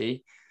nice to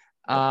see.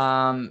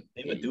 Same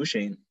with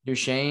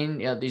Duchesne.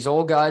 Yeah, these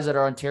old guys that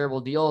are on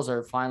terrible deals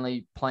are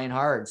finally playing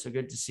hard. So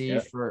good to see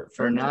for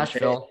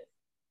Nashville.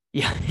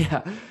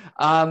 Yeah.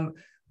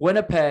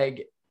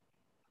 Winnipeg.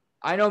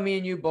 I know me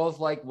and you both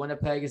like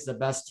Winnipeg is the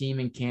best team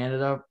in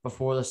Canada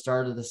before the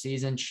start of the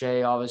season.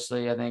 Shea,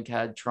 obviously, I think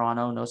had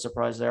Toronto. No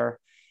surprise there.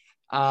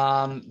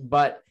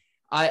 But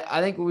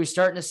I think we're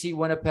starting to see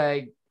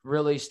Winnipeg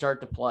really start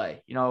to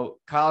play.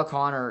 Kyle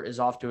Connor is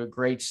off to a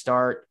great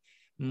start.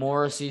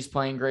 Morrissey's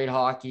playing great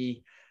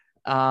hockey.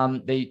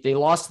 They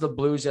lost to the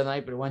Blues the other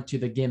night, but it went to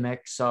the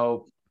gimmick.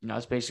 So,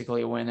 it's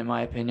basically a win in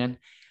my opinion.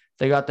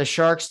 They got the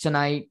Sharks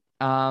tonight.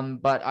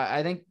 But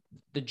I think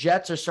the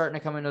Jets are starting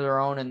to come into their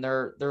own, and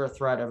they're a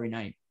threat every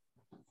night.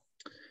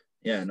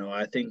 Yeah, no,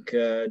 I think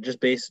just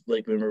based,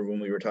 remember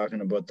when we were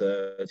talking about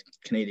the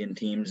Canadian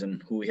teams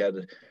and who we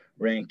had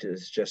ranked,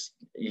 is just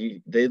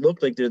they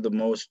look like they're the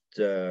most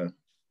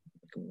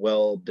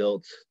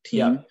well-built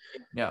team.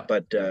 Yeah.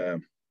 But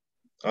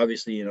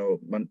obviously,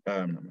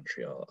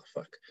 Montreal,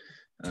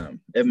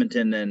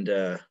 Edmonton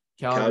and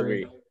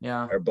Calgary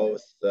are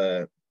both.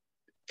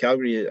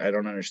 Calgary, I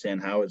don't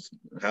understand how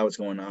it's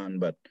going on,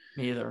 but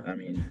me either. I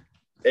mean,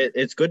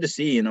 it's good to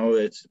see.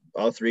 It's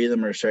all three of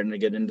them are starting to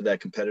get into that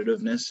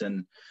competitiveness,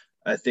 and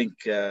I think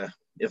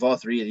if all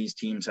three of these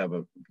teams have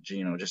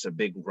just a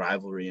big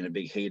rivalry and a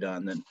big hate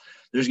on, then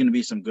there's going to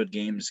be some good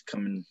games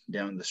coming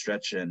down the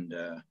stretch. And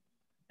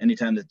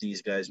anytime that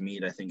these guys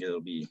meet, I think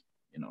it'll be,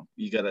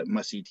 you got a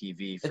must-see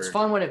TV. It's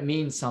fun when it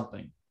means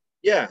something.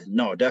 Yeah,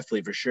 no,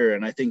 definitely for sure.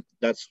 And I think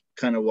that's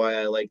kind of why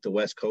I like the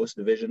West Coast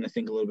division. I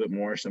think a little bit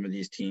more. Some of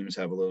these teams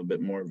have a little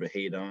bit more of a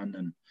hate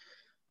on,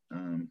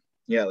 and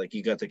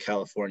you got the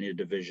California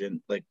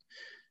division, like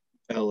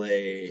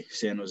LA,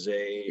 San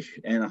Jose,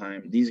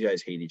 Anaheim. These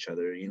guys hate each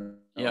other. You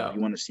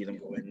want to see them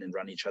go in and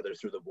run each other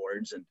through the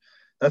boards, and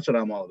that's what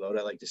I'm all about.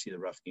 I like to see the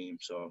rough game,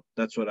 so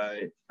that's what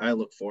I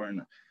look for.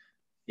 And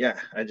yeah,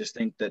 I just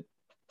think that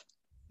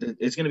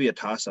it's going to be a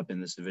toss-up in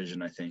this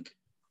division, I think.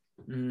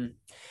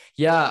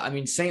 Yeah, I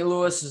mean, St.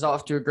 Louis is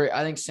off to a great –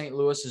 I think St.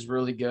 Louis is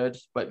really good.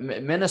 But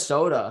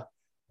Minnesota,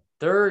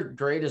 they're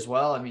great as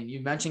well. I mean,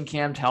 you mentioned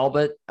Cam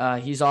Talbot.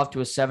 He's off to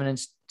a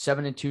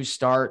 7-2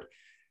 start.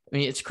 I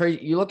mean, it's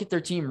crazy. You look at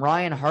their team,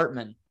 Ryan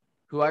Hartman,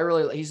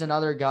 who he's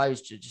another guy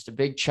who's just a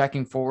big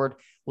checking forward,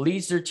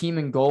 leads their team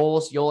in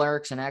goals. Joel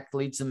Eriksson Ek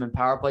leads them in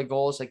power play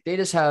goals. They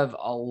just have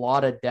a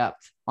lot of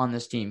depth on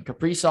this team.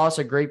 Kaprizov's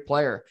a great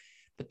player,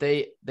 but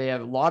they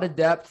have a lot of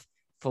depth.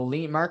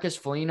 Marcus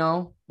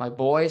Foligno, my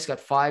boy, has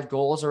got 5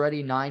 goals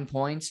already, 9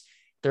 points.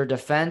 Their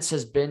defense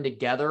has been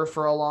together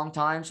for a long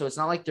time, so it's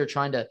not like they're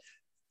trying to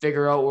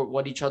figure out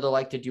what each other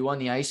like to do on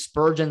the ice.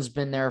 Spurgeon's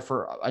been there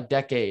for a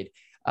decade.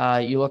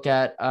 You look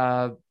at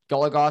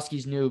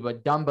Goligoski's new,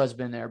 but Dumba's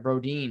been there.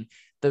 Brodin.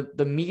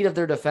 The meat of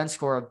their defense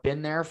core have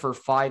been there for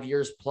 5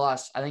 years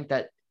plus. I think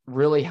that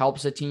really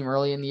helps the team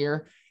early in the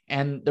year,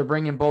 and they're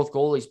bringing both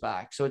goalies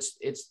back. So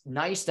it's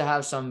nice to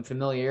have some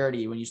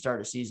familiarity when you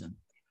start a season.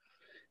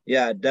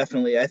 Yeah,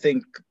 definitely. I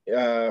think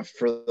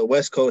for the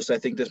West Coast, I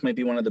think this might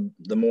be one of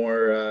the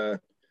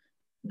more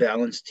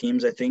balanced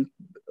teams. I think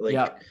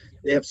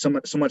they have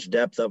so much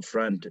depth up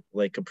front.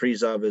 Like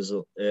Kaprizov is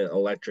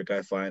electric.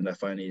 I find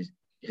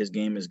his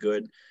game is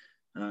good.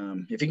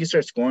 If he can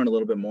start scoring a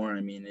little bit more,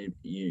 I mean,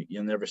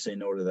 you'll never say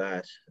no to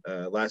that.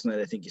 Last night,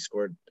 I think he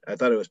scored. I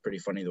thought it was pretty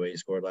funny the way he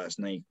scored last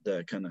night.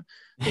 The kind of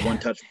the one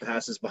touch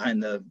passes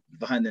behind the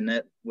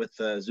net with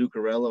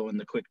Zuccarello and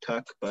the quick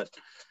tuck, but.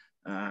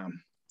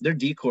 Their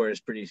decor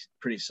is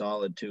pretty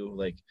solid too.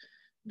 Like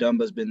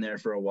Dumba's been there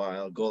for a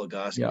while.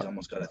 Goligoski's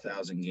almost got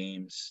 1,000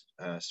 games.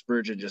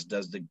 Spurgeon just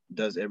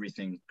does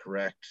everything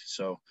correct.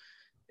 So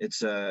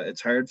it's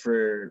hard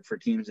for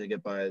teams to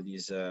get by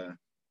these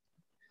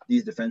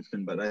these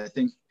defensemen. But I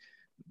think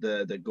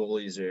the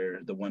goalies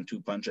are the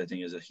 1-2 punch. I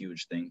think is a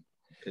huge thing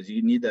because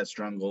you need that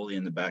strong goalie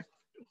in the back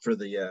for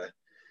the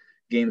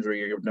games where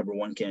your number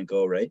one can't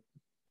go, right?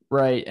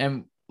 Right.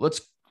 And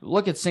let's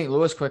look at St.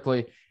 Louis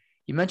quickly.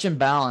 You mentioned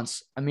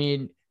balance. I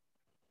mean,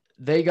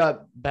 they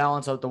got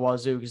balance out the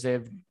wazoo because they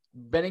have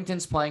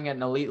Bennington's playing at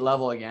an elite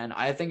level again.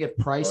 I think if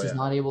Price is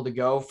not able to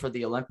go for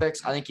the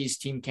Olympics, I think he's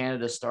Team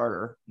Canada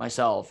starter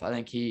myself. I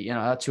think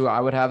that's who I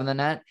would have in the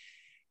net.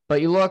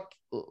 But you look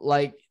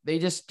like they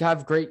just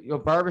have great,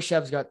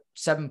 Barbashev's got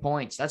 7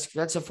 points.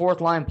 That's a fourth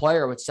line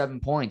player with 7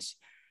 points.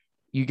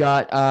 You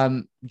got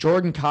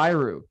Jordan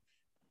Kyrou.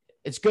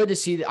 It's good to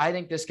see that. I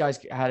think this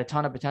guy's had a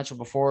ton of potential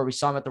before. We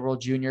saw him at the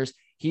World Juniors.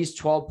 He's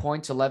 12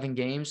 points, 11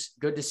 games.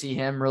 Good to see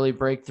him really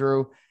break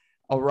through.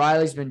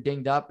 O'Reilly's been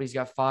dinged up, but he's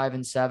got 5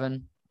 and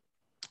 7.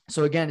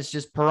 So again, it's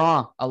just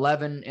Perron,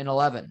 11 and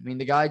 11. I mean,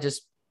 the guy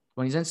just,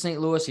 when he's in St.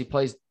 Louis, he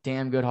plays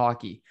damn good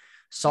hockey.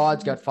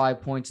 Saad's got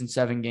 5 points in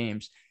 7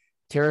 games.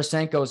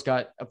 Tarasenko's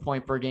got a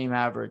point per game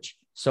average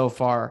so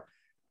far.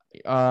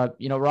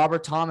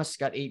 Robert Thomas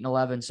got 8 and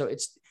 11. So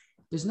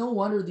there's no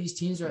wonder these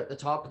teams are at the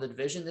top of the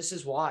division. This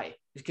is why,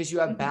 because you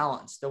have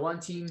balance. The one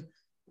team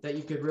that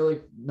you could really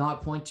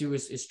not point to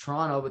is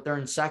Toronto, but they're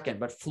in second.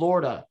 But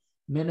Florida,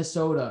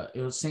 Minnesota,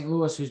 St.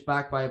 Louis, who's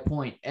back by a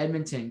point,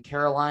 Edmonton,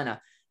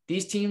 Carolina.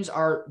 These teams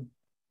are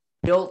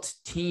built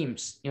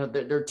teams.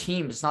 They're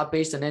teams. It's not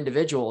based on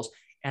individuals.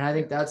 And I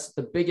think that's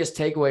the biggest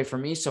takeaway for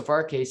me so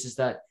far, Case, is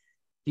that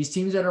these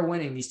teams that are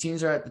winning, these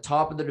teams are at the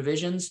top of the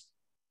divisions.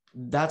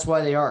 That's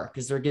why they are,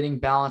 because they're getting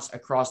balance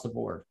across the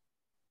board.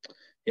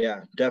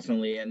 Yeah,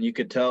 definitely. And you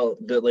could tell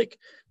that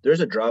there's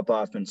a drop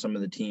off in some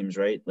of the teams,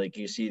 right? Like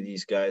you see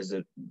these guys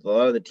that a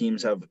lot of the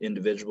teams have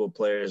individual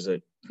players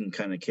that can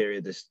kind of carry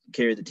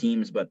the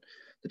teams, but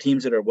the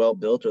teams that are well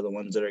built are the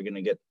ones that are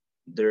going to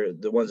they're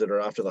the ones that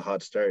are off to the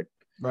hot start.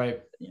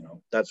 Right.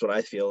 That's what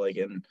I feel like.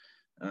 And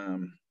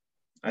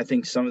I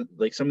think some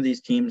of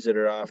these teams that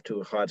are off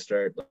to a hot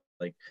start,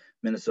 like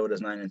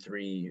Minnesota's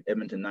 9-3,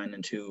 Edmonton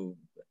 9-2,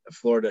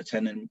 Florida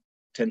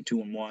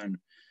 10-2-1.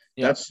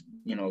 Yeah. That's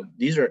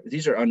these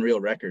are unreal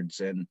records,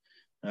 and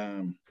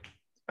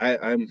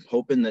I'm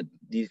hoping that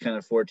these kind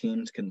of 4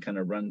 teams can kind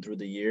of run through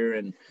the year.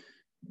 And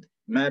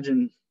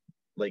imagine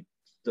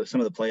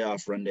some of the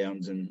playoff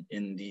rundowns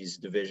in these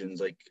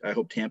divisions. Like I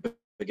hope Tampa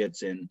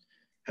gets in,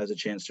 has a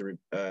chance to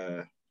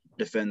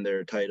defend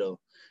their title.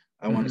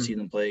 I want to see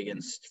them play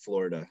against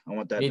Florida. I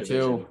want that. Me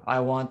division. Too. I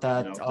want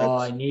that.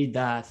 I need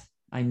that.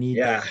 I need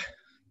that.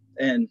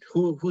 And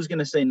who's going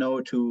to say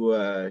no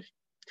to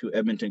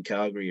Edmonton,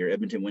 Calgary, or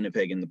Edmonton,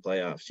 Winnipeg in the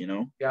playoffs?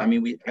 Yeah. I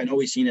mean, I know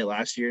we've seen it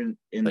last year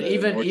but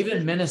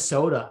even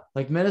Minnesota,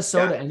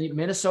 and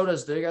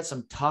Minnesota's, they got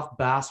some tough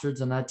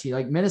bastards on that team.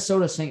 Like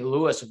Minnesota, St.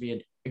 Louis would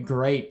be a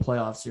great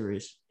playoff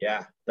series.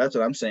 Yeah, that's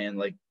what I'm saying.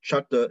 Like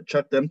chuck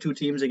them 2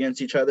 teams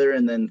against each other,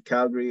 and then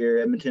Calgary or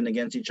Edmonton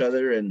against each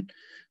other, and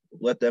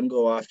let them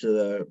go off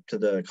to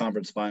the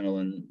conference final,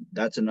 and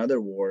that's another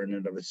war in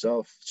and of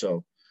itself.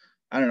 So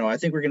I don't know. I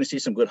think we're going to see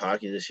some good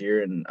hockey this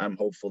year, and I'm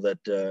hopeful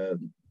that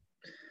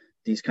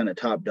these kind of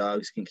top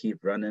dogs can keep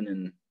running.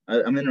 And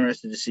I'm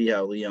interested to see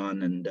how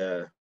Leon and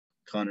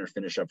Connor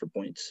finish up for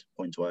points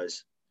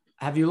wise.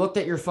 Have you looked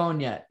at your phone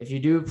yet? If you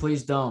do,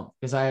 please don't,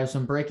 because I have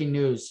some breaking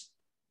news.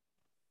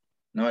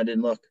 No, I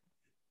didn't look.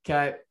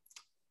 Okay.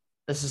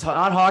 This is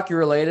not hockey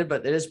related,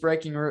 but it is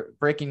breaking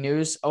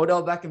news.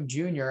 Odell Beckham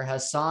Jr.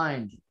 has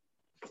signed.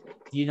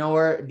 Do you know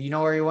where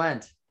he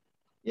went?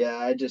 Yeah,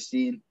 I just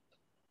seen.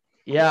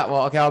 Yeah,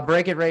 well, okay, I'll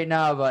break it right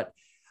now, but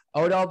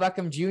Odell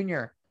Beckham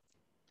Jr.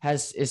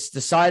 is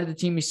decided the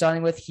team he's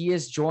signing with. He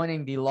is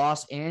joining the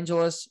Los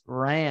Angeles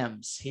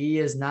Rams. He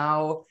is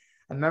now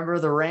a member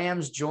of the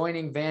Rams,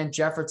 joining Van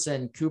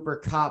Jefferson, Cooper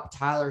Kupp,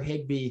 Tyler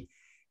Higbee.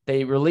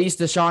 They released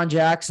Deshaun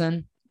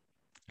Jackson.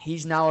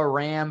 He's now a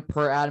Ram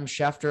per Adam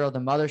Schefter of the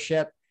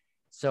mothership.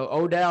 So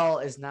Odell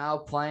is now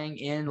playing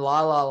in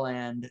La La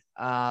Land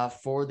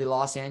for the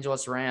Los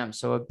Angeles Rams.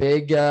 So a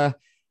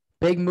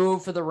big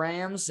move for the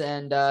Rams.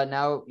 And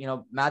now,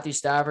 Matthew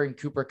Stafford and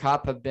Cooper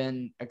Kupp have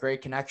been a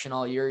great connection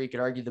all year. You could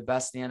argue the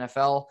best in the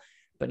NFL.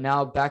 But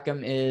now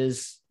Beckham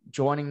is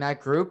joining that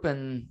group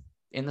and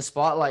in the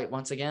spotlight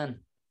once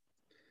again.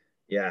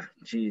 Yeah,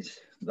 geez.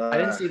 I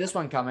didn't see this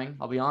one coming,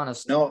 I'll be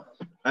honest. No,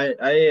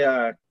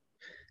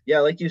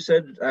 yeah, like you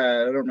said,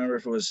 I don't remember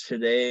if it was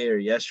today or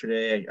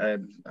yesterday.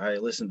 I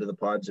listen to the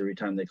pods every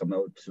time they come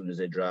out as soon as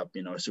they drop.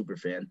 A super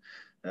fan,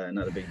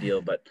 not a big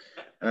deal. But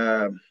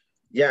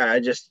yeah,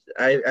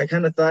 I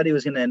kind of thought he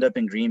was going to end up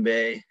in Green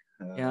Bay.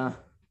 Yeah,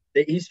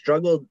 he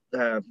struggled.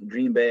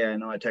 Green Bay. I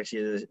know I texted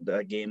you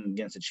the game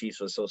against the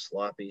Chiefs was so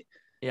sloppy.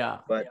 Yeah,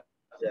 but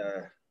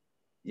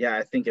yeah,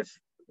 I think if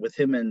with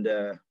him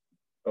and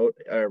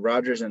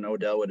Rodgers and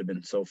Odell would have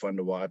been so fun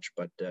to watch,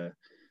 but.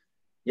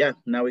 Yeah,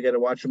 now we got to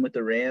watch him with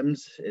the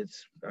Rams.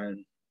 It's,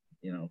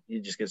 he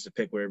just gets to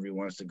pick wherever he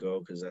wants to go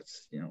because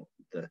that's,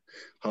 the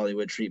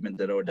Hollywood treatment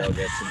that Odell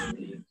gets. And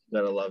you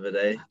gotta love it,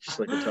 eh? Just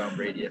like the Tom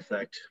Brady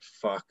effect.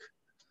 Fuck.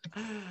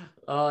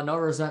 Oh, no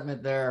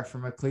resentment there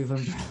from a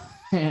Cleveland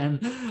fan.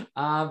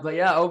 But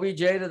yeah, OBJ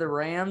to the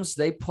Rams.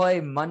 They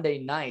play Monday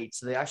night,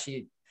 so they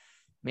actually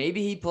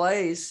maybe he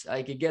plays.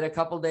 I could get a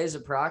couple days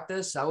of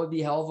practice. That would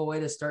be a hell of a way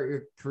to start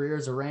your career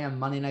as a Ram.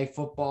 Monday Night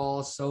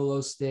Football,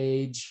 solo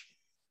stage.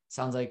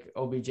 Sounds like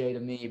OBJ to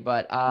me.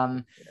 But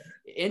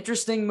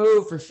interesting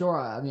move for sure.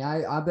 I mean,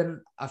 I've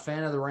been a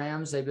fan of the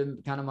Rams. They've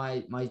been kind of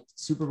my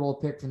Super Bowl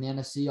pick from the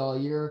NFC all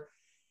year.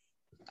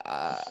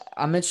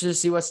 I'm interested to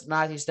see what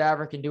Matthew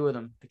Stafford can do with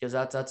him because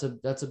that's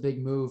a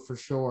big move for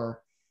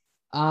sure.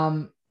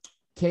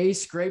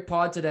 Case, great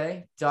pod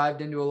today.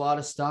 Dived into a lot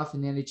of stuff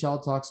in the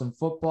NHL. Talk some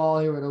football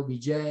here with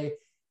OBJ.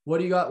 What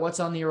do you got? What's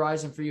on the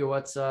horizon for you?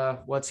 What's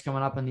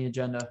coming up on the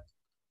agenda?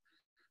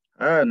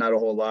 Not a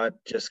whole lot.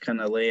 Just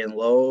kind of laying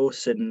low,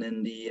 sitting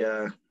in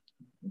the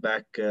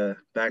back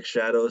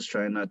shadows,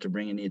 trying not to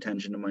bring any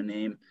attention to my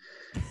name.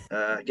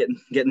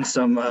 Getting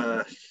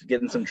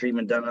some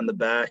treatment done on the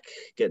back.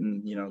 Got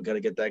to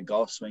get that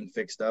golf swing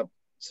fixed up.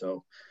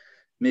 So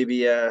maybe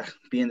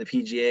be in the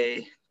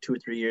PGA 2 or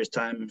 3 years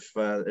time if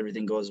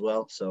everything goes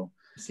well. So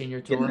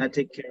Senior getting tour. that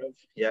taken care of.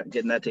 Yeah,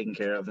 getting that taken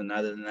care of. And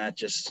other than that,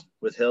 just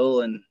with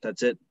Hill, and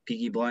that's it.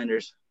 Peaky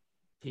Blinders.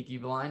 Peaky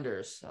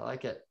Blinders. I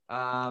like it.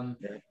 Yeah.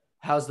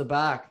 How's the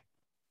back?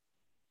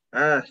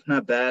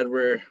 Not bad.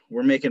 We're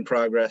making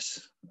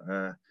progress.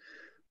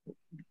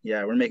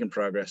 Yeah, we're making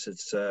progress.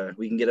 It's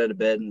we can get out of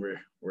bed and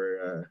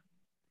we're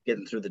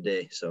getting through the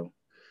day. So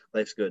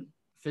life's good.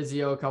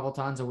 Physio a couple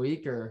times a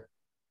week or?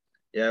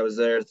 Yeah, I was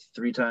there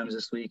 3 times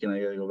this week and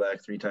I gotta go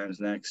back 3 times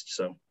next.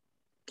 So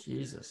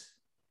Jesus.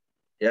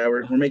 Yeah,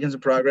 we're making some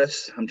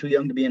progress. I'm too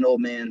young to be an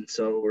old man,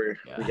 so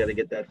we got to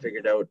get that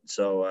figured out.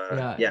 So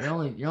yeah,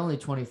 you're only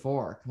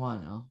 24. Come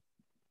on now.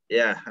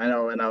 Yeah, I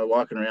know, and I was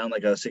walking around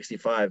like I was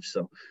 65.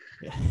 So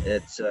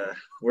it's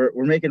we're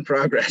making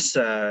progress.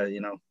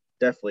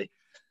 Definitely.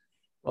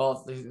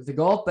 Well, if the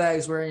golf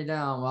bag's wearing you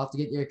down, we'll have to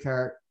get you a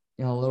cart.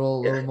 A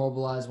little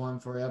mobilized one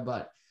for you,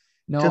 but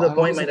no. To the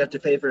point, might have to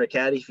pay for a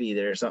caddy fee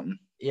there or something.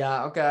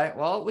 Yeah. Okay.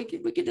 Well, we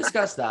can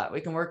discuss that.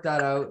 We can work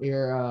that out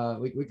here.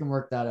 We can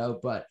work that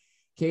out, but.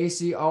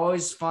 Casey,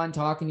 always fun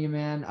talking to you,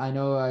 man. I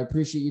know I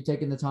appreciate you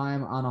taking the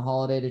time on a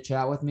holiday to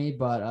chat with me,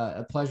 but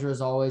a pleasure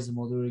as always, and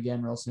we'll do it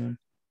again real soon.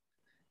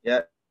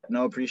 Yeah,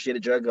 no, appreciate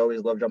it, Jug.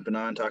 Always love jumping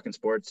on, talking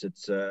sports.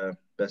 It's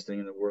best thing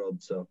in the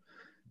world. So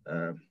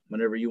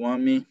whenever you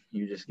want me,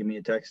 you just give me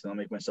a text and I'll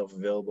make myself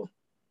available.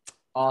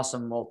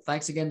 Awesome. Well,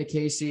 thanks again to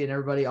Casey and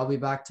everybody. I'll be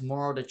back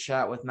tomorrow to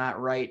chat with Matt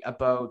Wright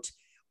about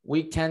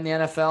Week 10 the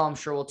NFL. I'm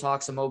sure we'll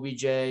talk some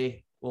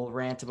OBJ. We'll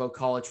rant about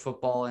college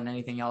football and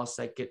anything else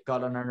that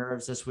got on our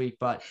nerves this week.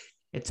 But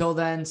until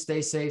then,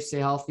 stay safe, stay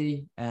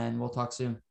healthy, and we'll talk soon.